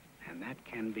covering. And that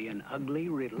can be an ugly,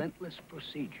 relentless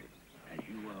procedure, as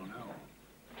you well know.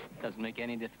 It doesn't make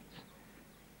any difference,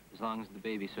 as long as the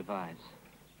baby survives.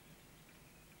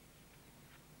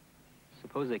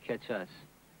 Suppose they catch us.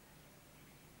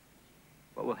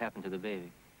 What will happen to the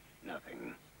baby?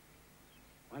 Nothing.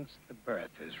 Once the birth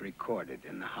is recorded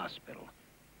in the hospital,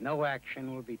 no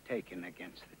action will be taken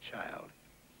against the child.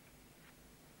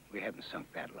 We haven't sunk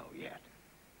that low yet.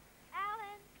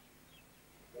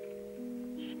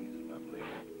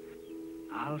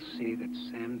 I'll see that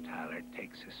Sam Tyler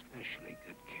takes especially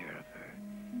good care of her.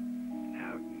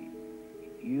 Now,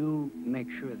 you make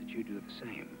sure that you do the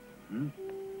same, hmm?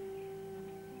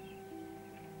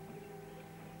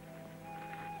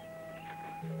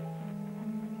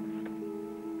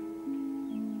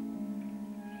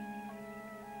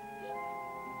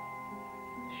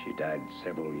 She died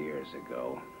several years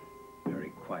ago,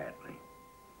 very quietly.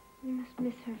 You must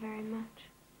miss her very much.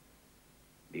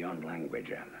 Beyond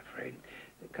language, I'm afraid.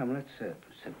 Come, let's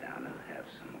sit down and have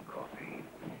some coffee.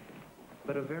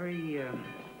 But a very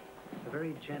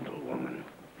gentle woman.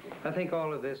 I think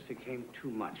all of this became too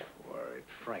much for her. It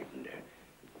frightened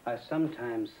her. I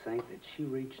sometimes think that she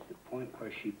reached the point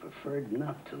where she preferred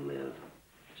not to live.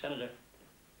 Senator,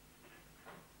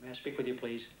 may I speak with you,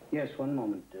 please? Yes, one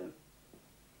moment.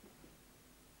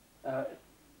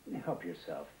 Help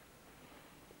yourself.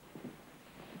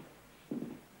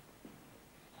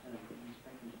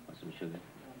 Want some sugar?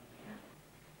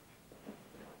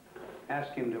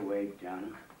 Ask him to wait,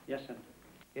 John. Yes, Senator.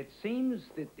 It seems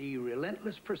that the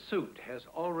relentless pursuit has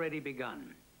already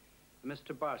begun.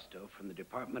 Mr. Barstow from the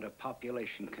Department of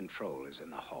Population Control is in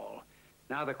the hall.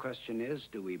 Now the question is,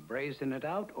 do we brazen it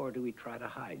out or do we try to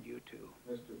hide you two?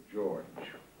 Mr. George,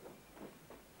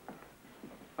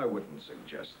 I wouldn't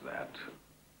suggest that.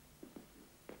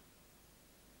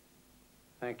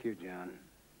 Thank you, John.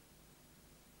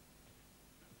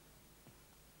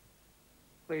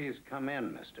 Please come in,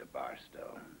 Mr.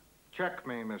 Barstow. Check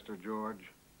me, Mr. George.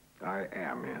 I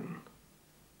am in.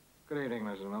 Good evening,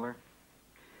 Mrs. Miller.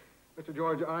 Mr.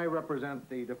 George, I represent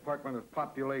the Department of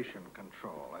Population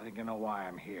Control. I think you know why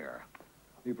I'm here.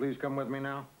 Will you please come with me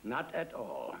now? Not at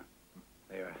all.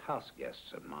 They are house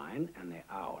guests of mine, and the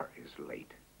hour is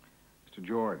late. Mr.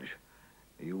 George,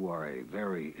 you are a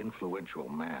very influential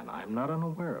man. I'm not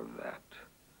unaware of that.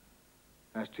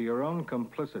 As to your own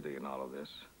complicity in all of this,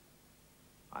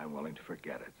 I'm willing to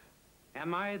forget it.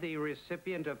 Am I the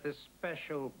recipient of this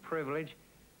special privilege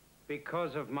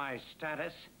because of my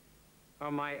status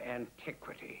or my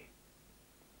antiquity?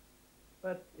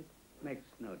 But it makes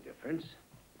no difference.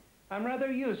 I'm rather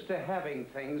used to having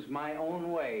things my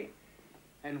own way.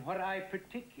 And what I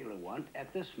particularly want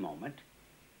at this moment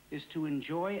is to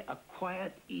enjoy a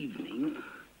quiet evening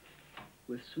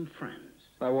with some friends.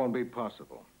 That won't be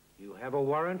possible. You have a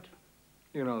warrant?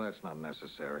 You know that's not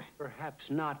necessary. Perhaps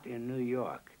not in New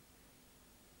York.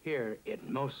 Here, it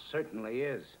most certainly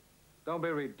is. Don't be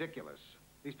ridiculous.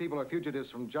 These people are fugitives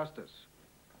from justice.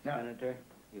 Senator,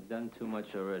 you've done too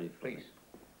much already for me. Please.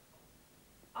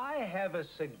 I have a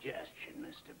suggestion,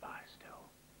 Mr. Barstow.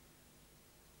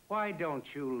 Why don't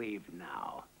you leave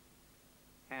now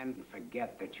and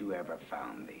forget that you ever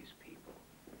found these people?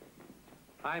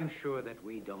 I'm sure that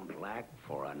we don't lack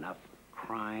for enough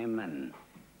crime and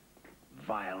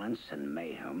violence and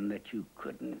mayhem that you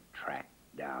couldn't track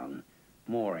down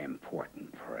more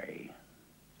important prey.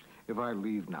 If I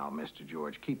leave now, Mr.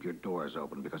 George, keep your doors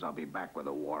open because I'll be back with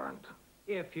a warrant.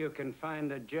 If you can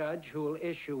find a judge who will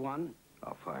issue one.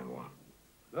 I'll find one.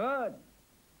 Good.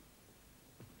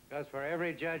 Because for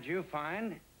every judge you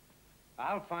find,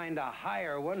 I'll find a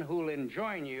higher one who'll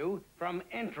enjoin you from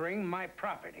entering my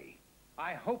property.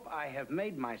 I hope I have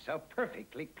made myself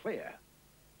perfectly clear.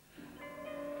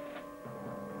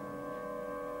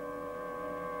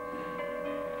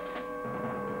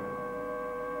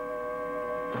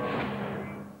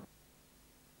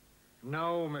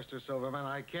 No, Mr. Silverman,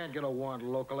 I can't get a warrant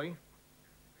locally.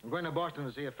 I'm going to Boston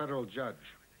to see a federal judge.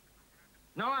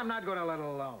 No, I'm not going to let it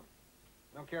alone.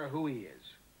 I don't care who he is.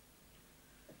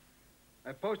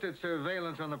 I posted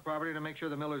surveillance on the property to make sure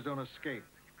the Millers don't escape.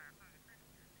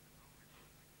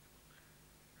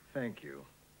 Thank you.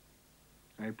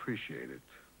 I appreciate it.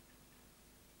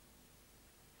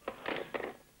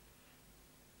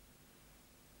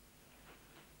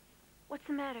 What's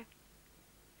the matter?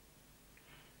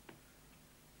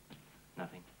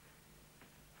 Nothing.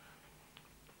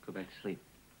 Go back to sleep.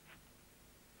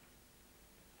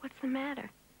 What's the matter?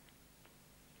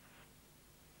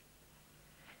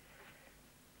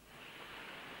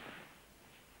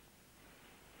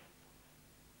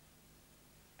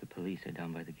 The police are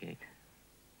down by the gate.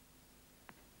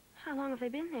 How long have they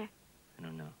been there? I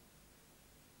don't know.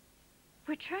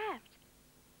 We're trapped.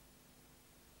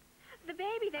 The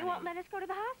baby, they won't let us go to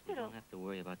the You hospital. don't have to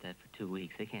worry about that for 2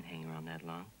 weeks. They can't hang around that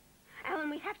long.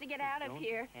 Alan, we have to get out of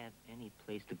here. Don't have any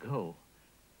place to go.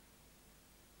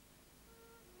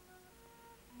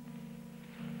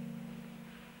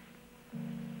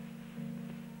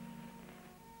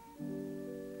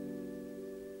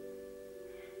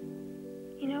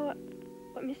 You know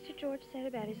what Mr. George said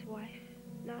about his wife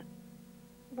not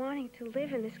wanting to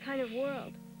live in this kind of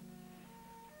world.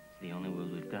 It's the only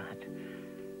world we've got.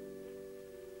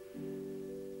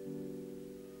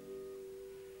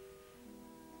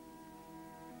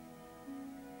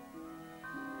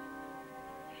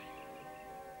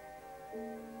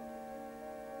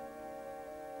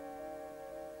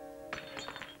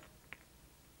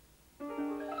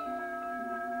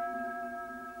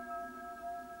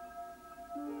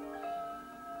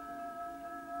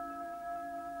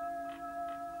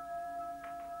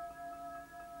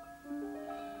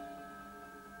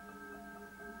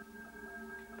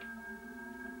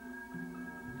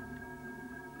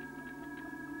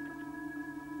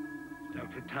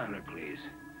 Dr. Tyler, please.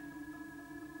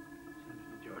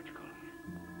 Senator George calling.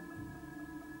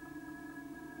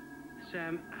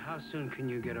 Sam, how soon can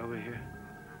you get over here?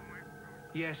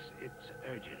 Yes, it's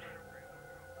urgent.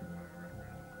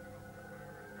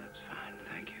 That's fine,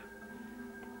 thank you.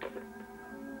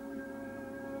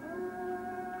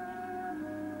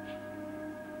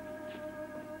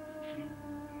 You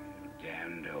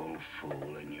damned old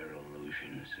fool and your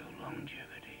illusions of longevity.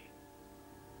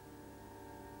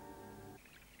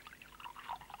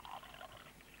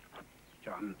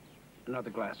 John,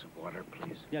 another glass of water,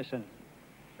 please. Yes, Senator.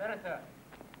 Senator.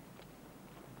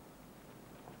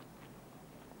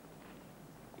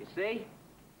 You see?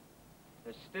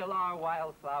 There still are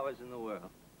wildflowers in the world.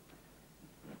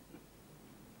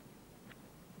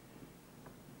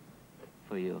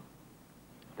 For you,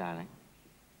 darling.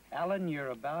 Alan, you're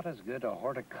about as good a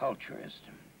horticulturist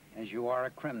as you are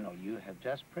a criminal. You have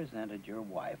just presented your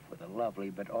wife with a lovely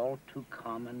but all too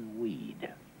common weed.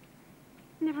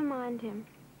 Never mind him.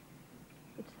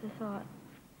 It's the thought.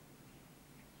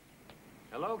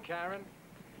 Hello, Karen.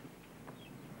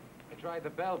 I tried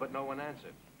the bell, but no one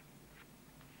answered.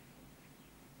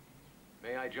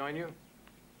 May I join you?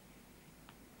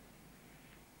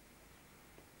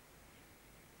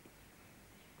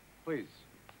 Please,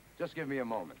 just give me a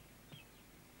moment.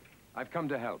 I've come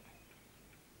to help.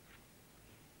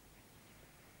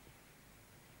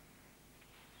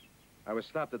 I was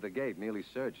stopped at the gate, nearly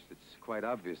searched. It's quite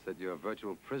obvious that you're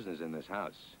virtual prisoners in this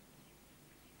house.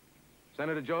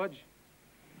 Senator George?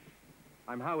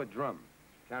 I'm Howard Drum,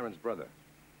 Karen's brother.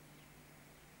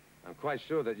 I'm quite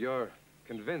sure that you're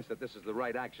convinced that this is the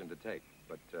right action to take,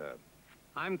 but,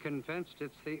 I'm convinced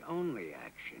it's the only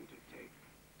action to take.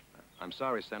 I'm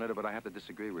sorry, Senator, but I have to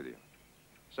disagree with you.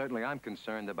 Certainly, I'm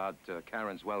concerned about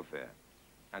Karen's welfare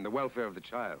and the welfare of the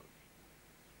child.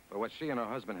 But what she and her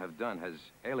husband have done has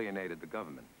alienated the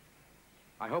government.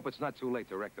 I hope it's not too late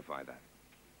to rectify that.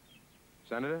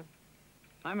 Senator?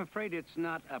 I'm afraid it's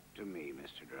not up to me,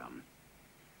 Mr. Drum.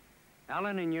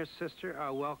 Alan and your sister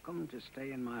are welcome to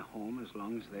stay in my home as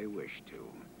long as they wish to.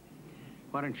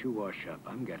 Why don't you wash up?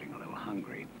 I'm getting a little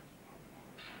hungry.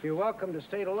 You're welcome to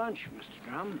stay to lunch, Mr.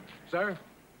 Drum. Sir,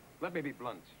 let me be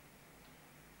blunt.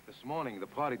 This morning, the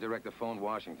party director phoned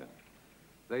Washington.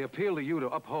 They appeal to you to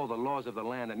uphold the laws of the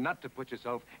land and not to put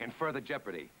yourself in further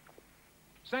jeopardy.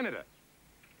 Senator,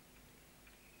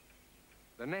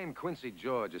 the name Quincy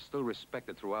George is still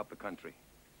respected throughout the country.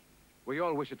 We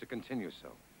all wish it to continue so.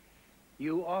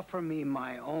 You offer me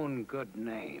my own good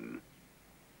name.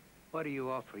 What do you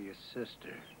offer your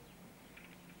sister?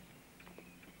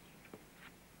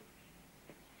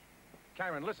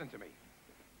 Karen, listen to me.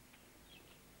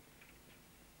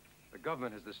 The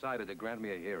government has decided to grant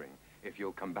me a hearing if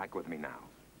you'll come back with me now.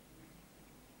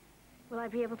 Will I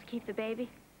be able to keep the baby?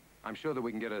 I'm sure that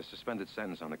we can get a suspended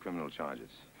sentence on the criminal charges.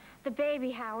 The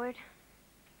baby, Howard.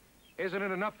 Isn't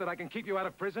it enough that I can keep you out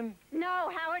of prison?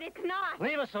 No, Howard, it's not.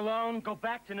 Leave us alone. Go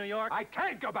back to New York. I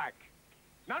can't go back.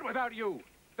 Not without you.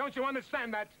 Don't you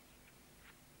understand that?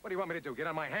 What do you want me to do? Get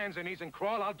on my hands and knees and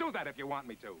crawl? I'll do that if you want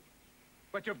me to.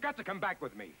 But you've got to come back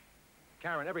with me.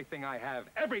 Karen, everything I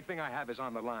have is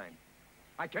on the line.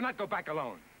 I cannot go back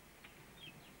alone.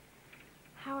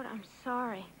 Howard, I'm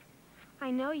sorry. I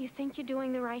know you think you're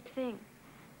doing the right thing.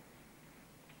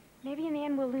 Maybe in the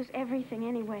end we'll lose everything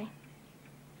anyway.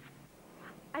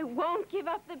 I won't give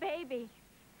up the baby.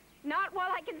 Not while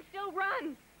I can still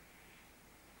run.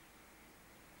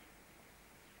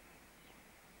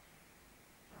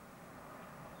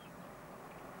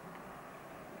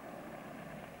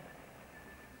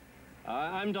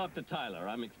 I'm Dr. Tyler.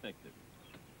 I'm expected.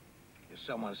 Is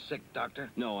someone sick, Doctor?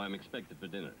 No, I'm expected for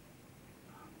dinner.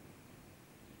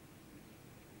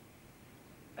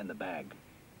 And the bag?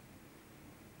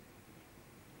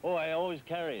 Oh, I always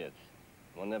carry it.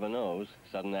 One never knows.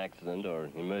 Sudden accident or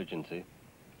emergency.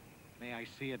 May I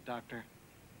see it, Doctor?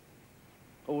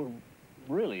 Oh,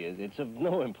 really, it's of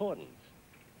no importance.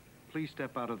 Please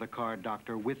step out of the car,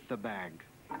 Doctor, with the bag.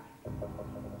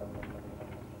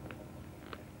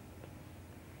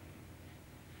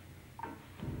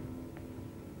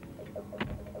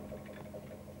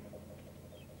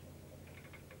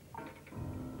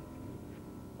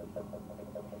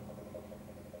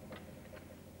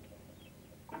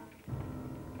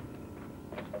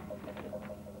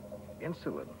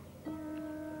 Insulin.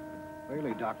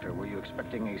 Really, Doctor, were you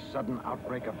expecting a sudden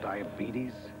outbreak of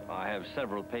diabetes? I have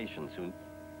several patients who...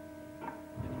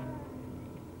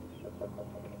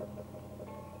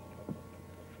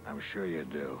 I'm sure you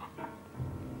do.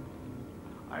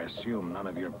 I assume none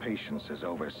of your patients is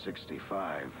over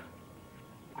 65.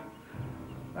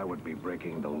 That would be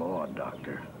breaking the law,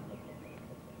 Doctor.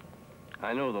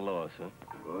 I know the law, sir.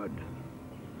 Good.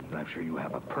 And I'm sure you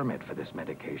have a permit for this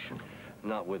medication.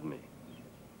 Not with me.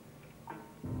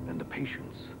 And the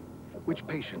patients? Which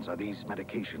patients are these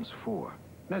medications for?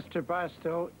 Mr.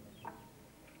 Barstow,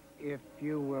 if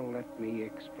you will let me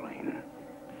explain.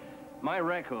 My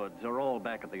records are all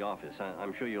back at the office.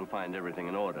 I'm sure you'll find everything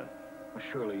in order. Well,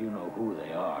 surely you know who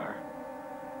they are.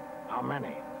 How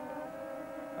many?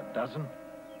 A dozen?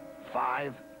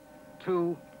 5?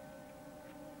 2?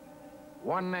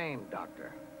 One name,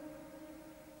 Doctor.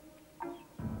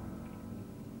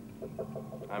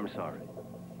 I'm sorry.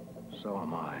 So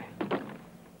am I.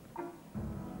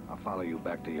 I'll follow you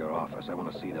back to your office. I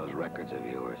want to see those records of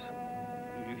yours.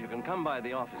 You can come by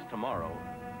the office tomorrow.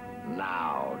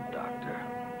 Now, Doctor.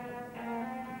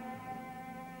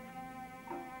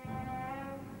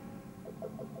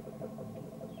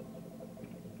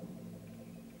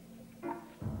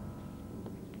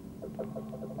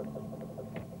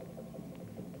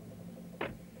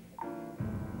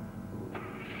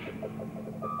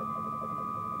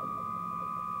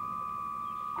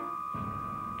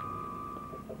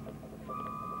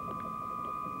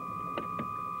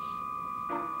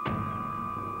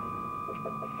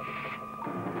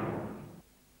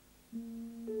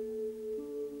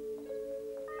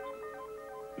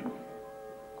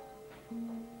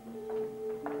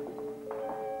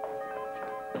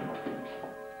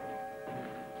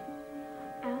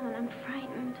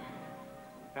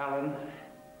 Alan,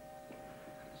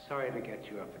 sorry to get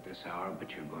you up at this hour, but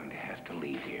you're going to have to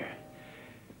leave here.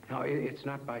 No, it's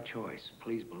not by choice.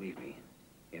 Please believe me.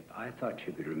 If I thought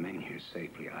you could remain here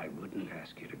safely, I wouldn't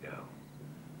ask you to go.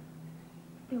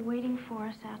 They're waiting for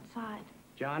us outside.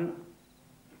 John,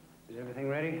 is everything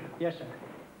ready? Yes, sir.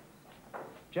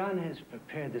 John has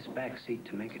prepared this back seat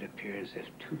to make it appear as if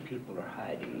 2 people are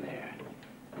hiding there.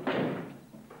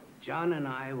 John and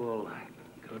I will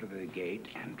go to the gate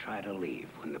and try to leave.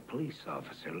 When the police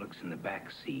officer looks in the back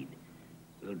seat,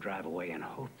 we'll drive away and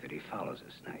hope that he follows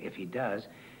us. Now, if he does,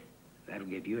 that'll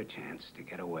give you a chance to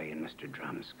get away in Mr.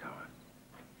 Drum's car.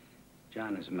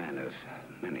 John is a man of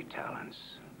many talents.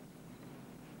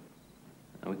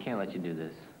 No, we can't let you do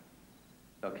this.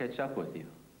 They'll catch up with you.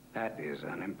 That is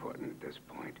unimportant at this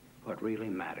point. What really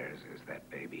matters is that,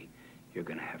 baby, you're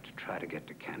going to have to try to get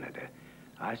to Canada.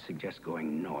 I suggest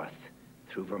going north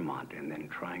through Vermont and then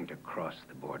trying to cross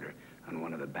the border on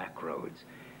one of the back roads.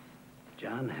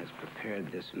 John has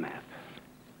prepared this map.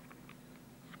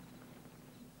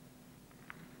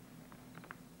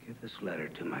 Give this letter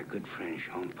to my good friend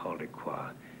Jean-Paul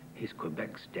Decroix. He's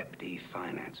Quebec's deputy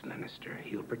finance minister.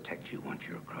 He'll protect you once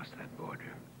you're across that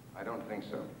border. I don't think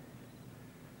so.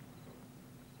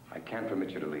 I can't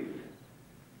permit you to leave.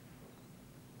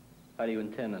 How do you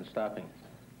intend on stopping us?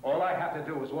 All I have to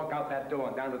do is walk out that door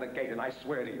and down to the gate, and I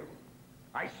swear to you,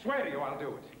 I'll do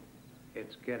it.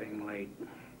 It's getting late.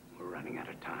 We're running out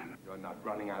of time. You're not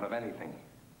running out of anything.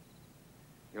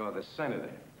 You're the senator.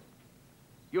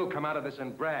 You'll come out of this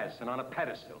in brass and on a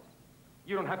pedestal.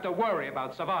 You don't have to worry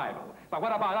about survival. But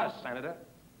what about us, Senator?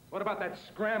 What about that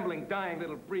scrambling, dying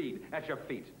little breed at your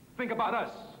feet? Think about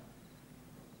us.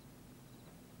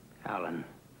 Alan,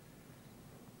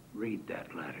 read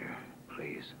that letter,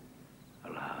 please,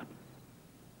 aloud.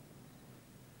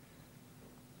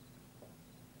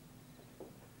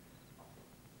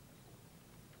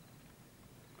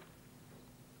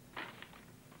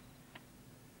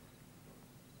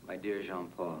 My dear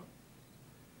Jean-Paul,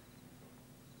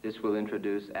 this will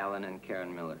introduce Alan and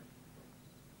Karen Miller.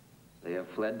 They have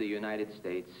fled the United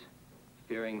States,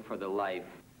 fearing for the life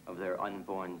of their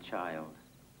unborn child.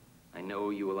 I know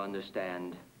you will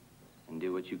understand and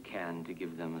do what you can to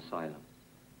give them asylum.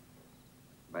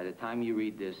 By the time you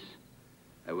read this,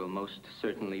 I will most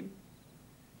certainly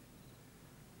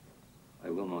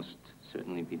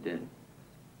be dead.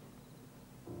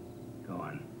 Go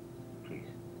on, please.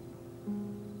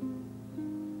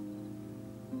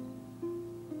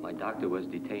 My doctor was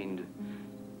detained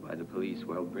by the police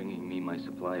while bringing me my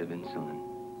supply of insulin.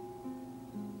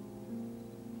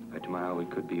 By tomorrow,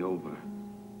 it could be over.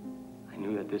 I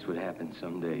knew that this would happen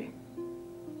someday.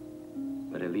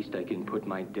 But at least I can put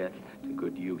my death to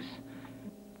good use.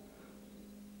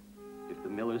 If the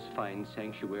Millers find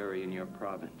sanctuary in your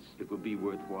province, it will be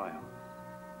worthwhile.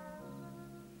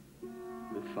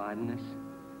 With fondness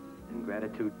In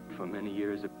gratitude for many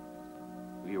years of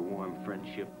your warm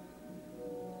friendship,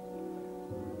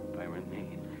 I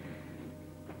remain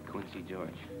Quincy George.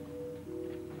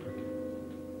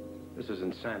 This is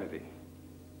insanity.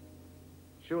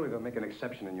 Surely they'll make an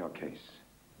exception in your case.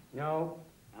 No,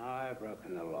 I've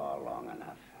broken the law long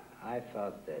enough. I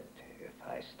thought that if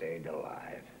I stayed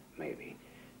alive, maybe,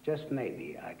 just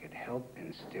maybe, I could help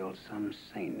instill some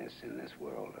saneness in this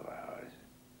world of ours.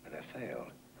 But I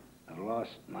failed. I've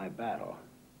lost my battle.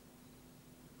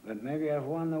 But maybe I've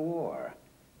won the war.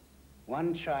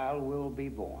 One child will be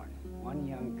born. One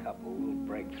young couple will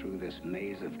break through this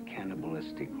maze of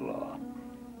cannibalistic law.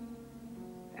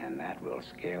 And that will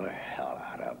scare the hell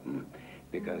out of them,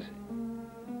 because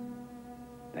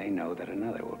they know that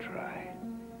another will try,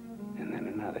 and then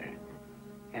another.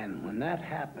 And when that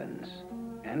happens,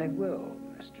 and it will,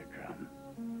 Mr. Drum,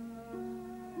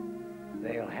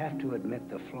 they'll have to admit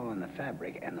the flaw in the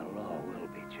fabric, and the law will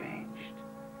be changed.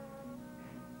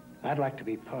 I'd like to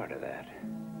be part of that.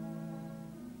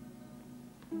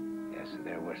 Yes,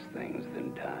 there are worse things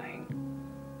than dying.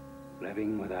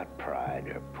 Living without pride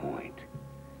or point.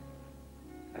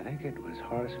 I think it was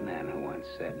Horace Mann who once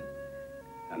said,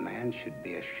 a man should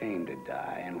be ashamed to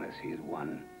die unless he's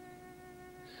won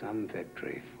some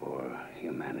victory for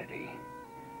humanity.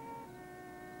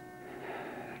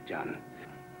 John,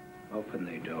 open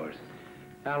the doors.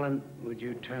 Alan, would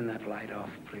you turn that light off,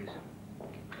 please?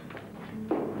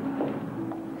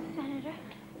 Senator?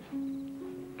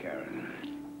 Karen,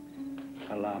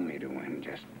 allow me to win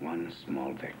just one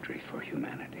small victory for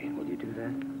humanity. Will you do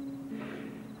that?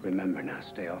 Remember now,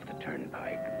 stay off the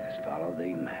turnpike. Just follow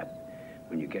the map.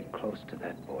 When you get close to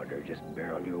that border, just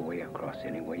barrel your way across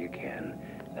any way you can.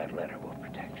 That letter will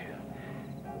protect you.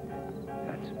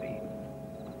 Godspeed.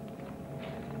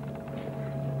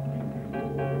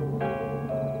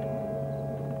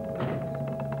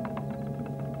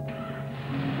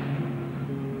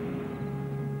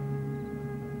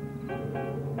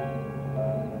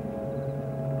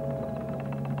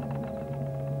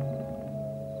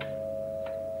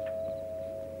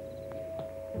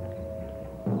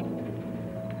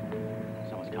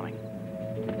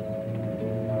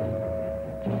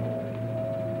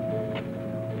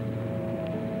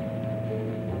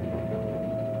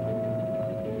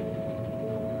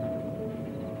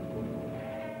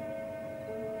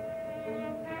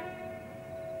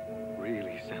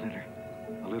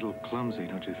 Clumsy,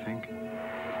 don't you think?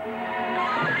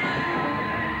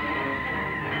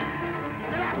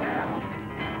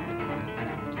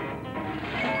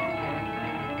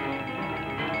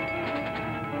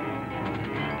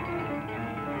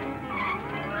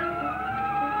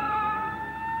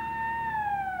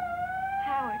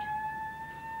 Howard.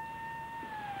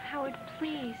 Howard,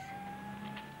 please.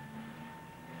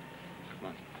 Come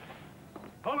on.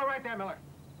 Hold her right there, Miller.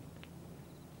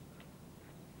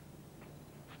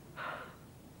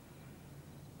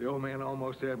 The old man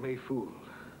almost had me fooled.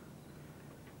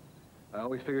 I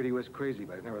always figured he was crazy,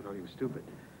 but I never thought he was stupid.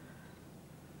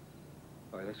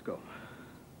 All right, let's go.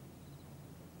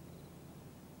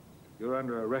 You're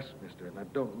under arrest, mister, and now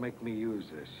don't make me use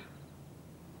this.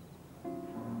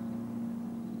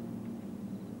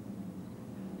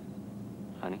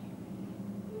 Honey?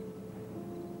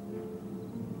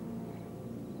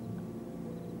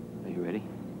 Are you ready?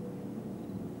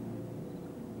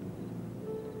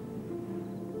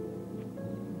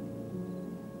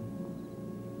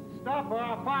 Stop or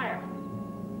I'll fire!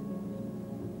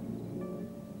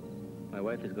 My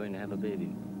wife is going to have a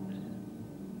baby.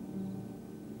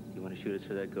 If you want to shoot us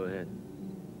for that, go ahead.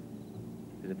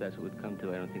 Because if that's what would come to,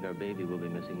 I don't think our baby will be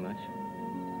missing much.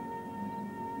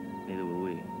 Neither will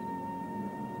we.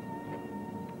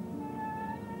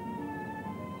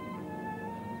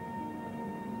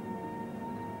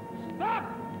 Stop!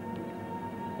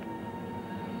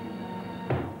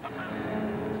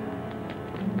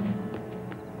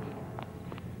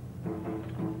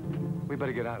 We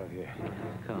better get out of here.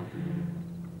 Come.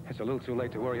 It's a little too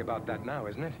late to worry about that now,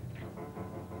 isn't it?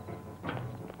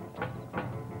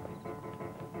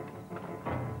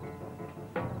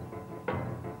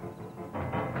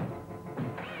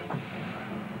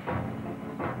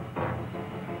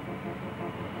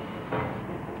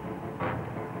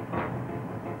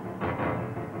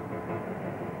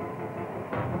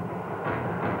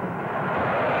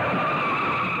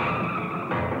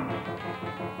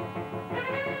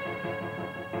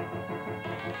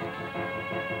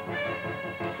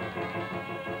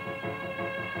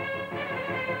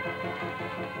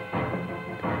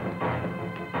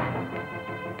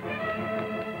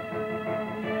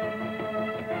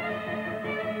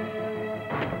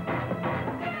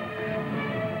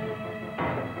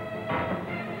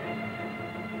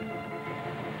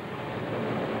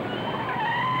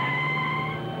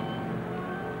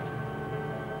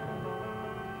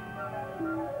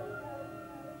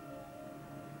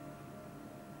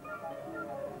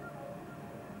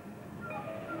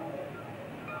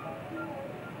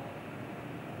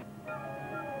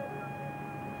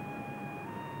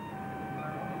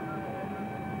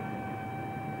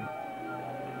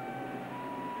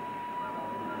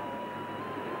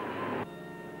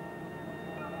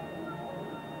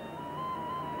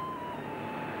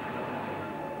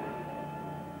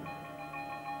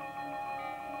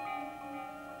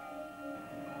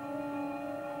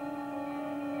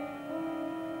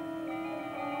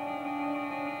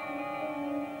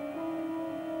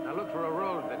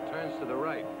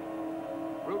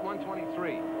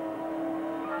 123.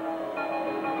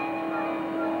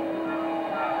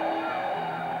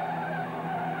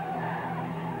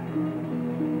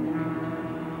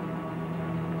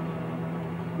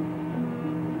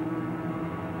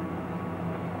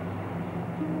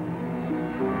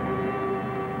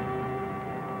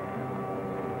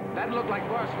 That looked like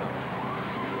Boston.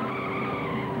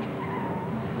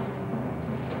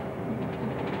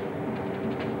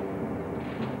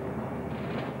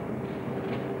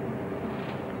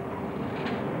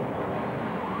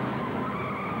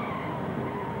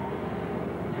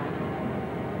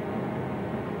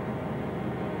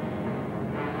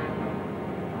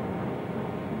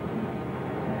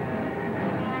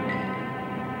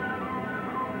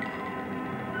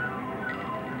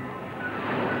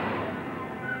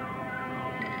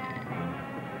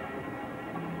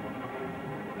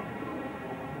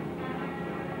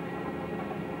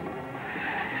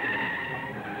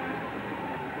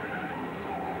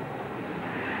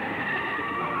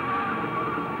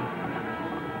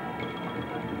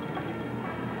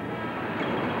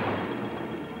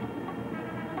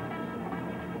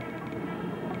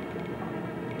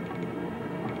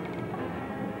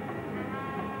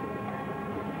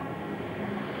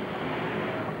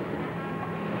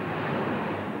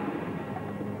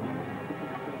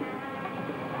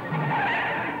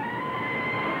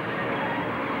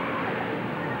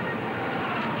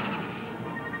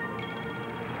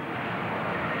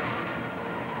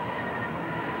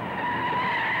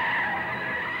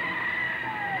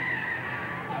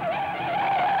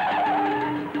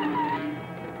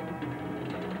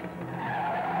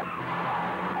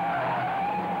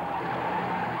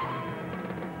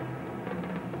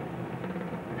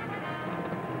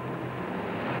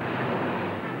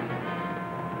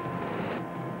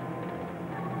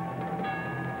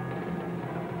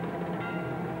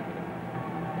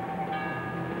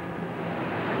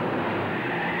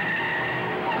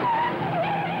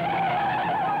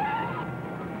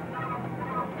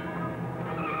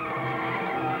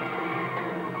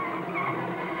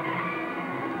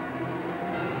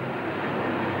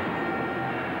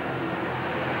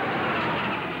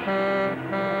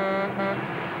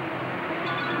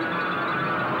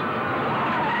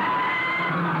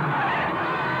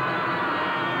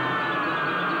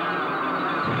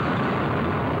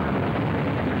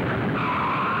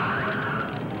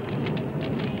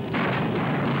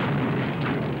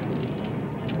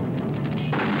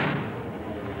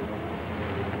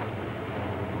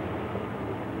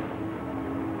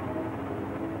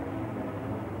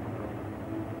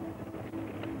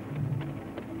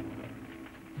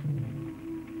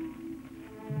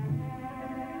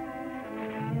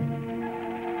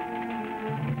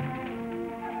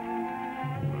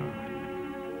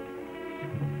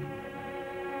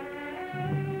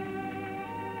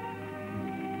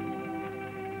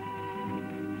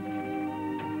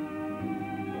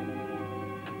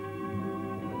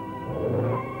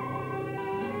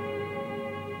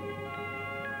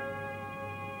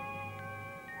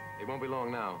 It won't be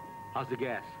long now. How's the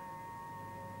gas?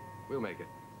 We'll make it.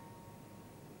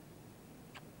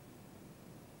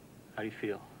 How do you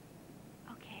feel?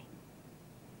 Okay.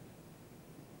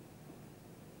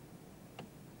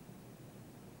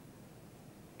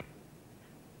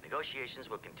 Negotiations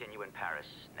will continue in Paris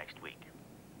next week.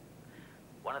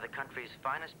 One of the country's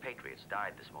finest patriots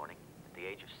died this morning at the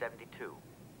age of 72.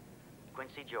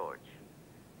 Quincy George,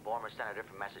 former senator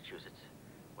from Massachusetts,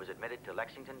 was admitted to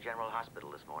Lexington General Hospital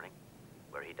this morning,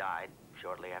 where he died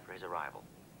shortly after his arrival.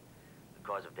 The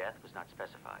cause of death was not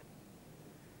specified.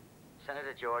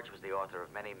 Senator George was the author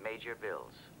of many major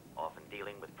bills, often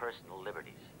dealing with personal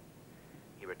liberties.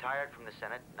 He retired from the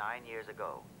Senate 9 years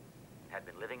ago and had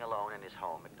been living alone in his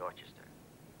home at Dorchester.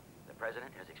 The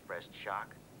president has expressed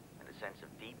shock and a sense of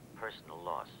deep personal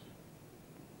loss.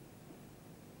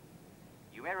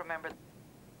 You may remember...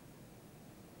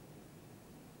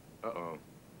 Uh-oh.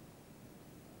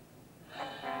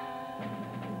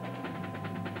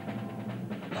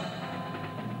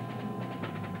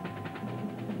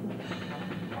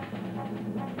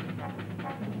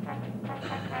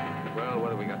 Well,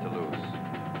 what do we got to lose?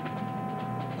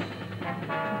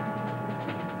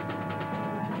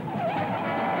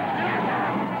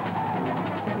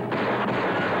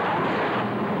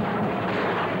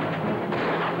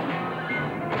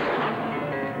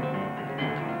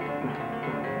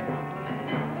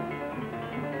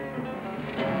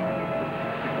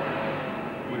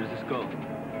 Where does this go?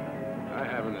 I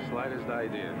haven't the slightest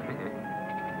idea.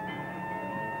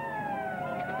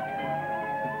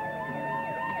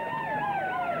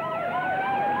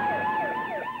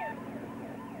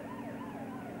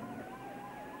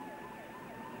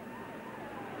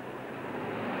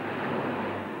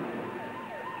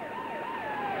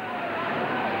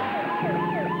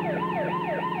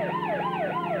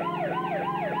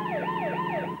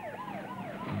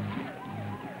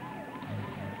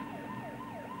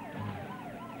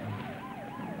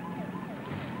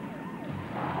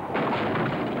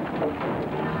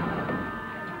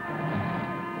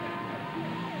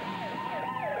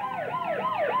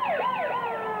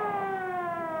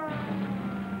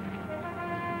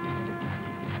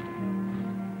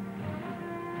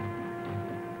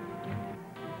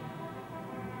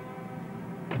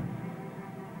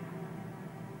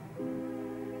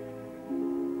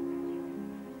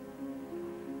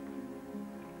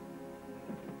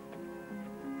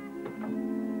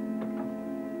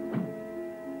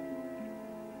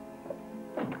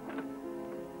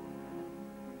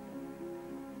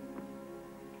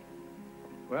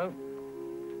 Well,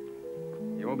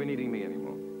 you won't be needing me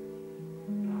anymore.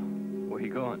 Where are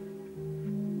you going?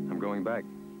 I'm going back.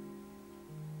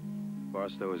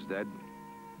 Barstow is dead.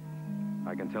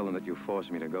 I can tell them that you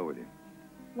forced me to go with you.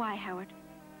 Why, Howard?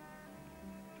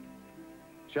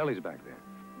 Shelley's back there.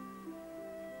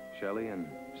 Shelley and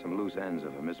some loose ends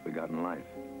of a misbegotten life.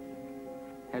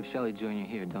 Have Shelley join you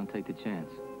here. Don't take the chance.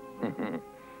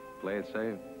 Play it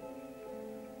safe.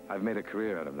 I've made a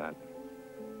career out of that.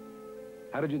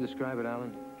 How did you describe it,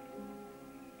 Alan?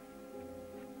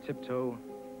 Tiptoe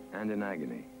and in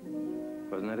agony.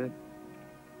 Wasn't that it?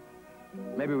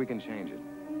 Maybe we can change it.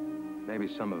 Maybe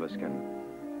some of us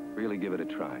can really give it a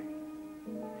try.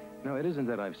 No, it isn't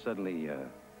that I've suddenly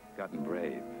gotten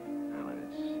brave, Alan.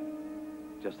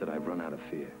 It's just that I've run out of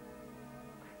fear.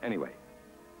 Anyway,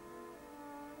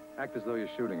 act as though you're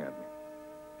shooting at me.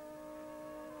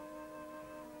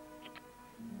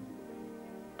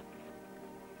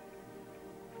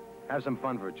 Have some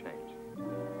fun for a change.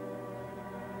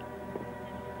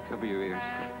 Cover your ears.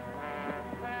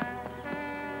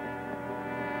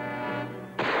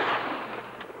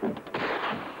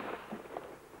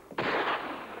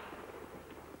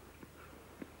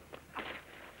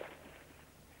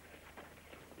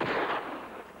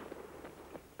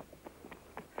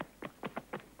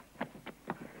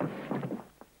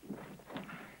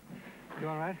 You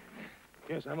all right?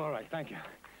 Yes, I'm all right, thank you.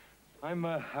 I'm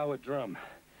Howard Drum.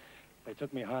 They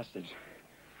took me hostage.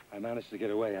 I managed to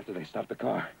get away after they stopped the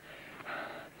car.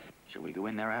 Shall we go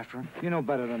in there after him? You know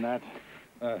better than that.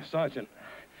 Sergeant,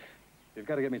 you've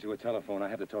got to get me to a telephone. I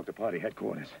have to talk to party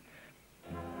headquarters.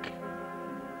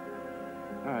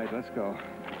 All right, let's go.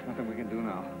 Nothing we can do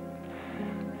now.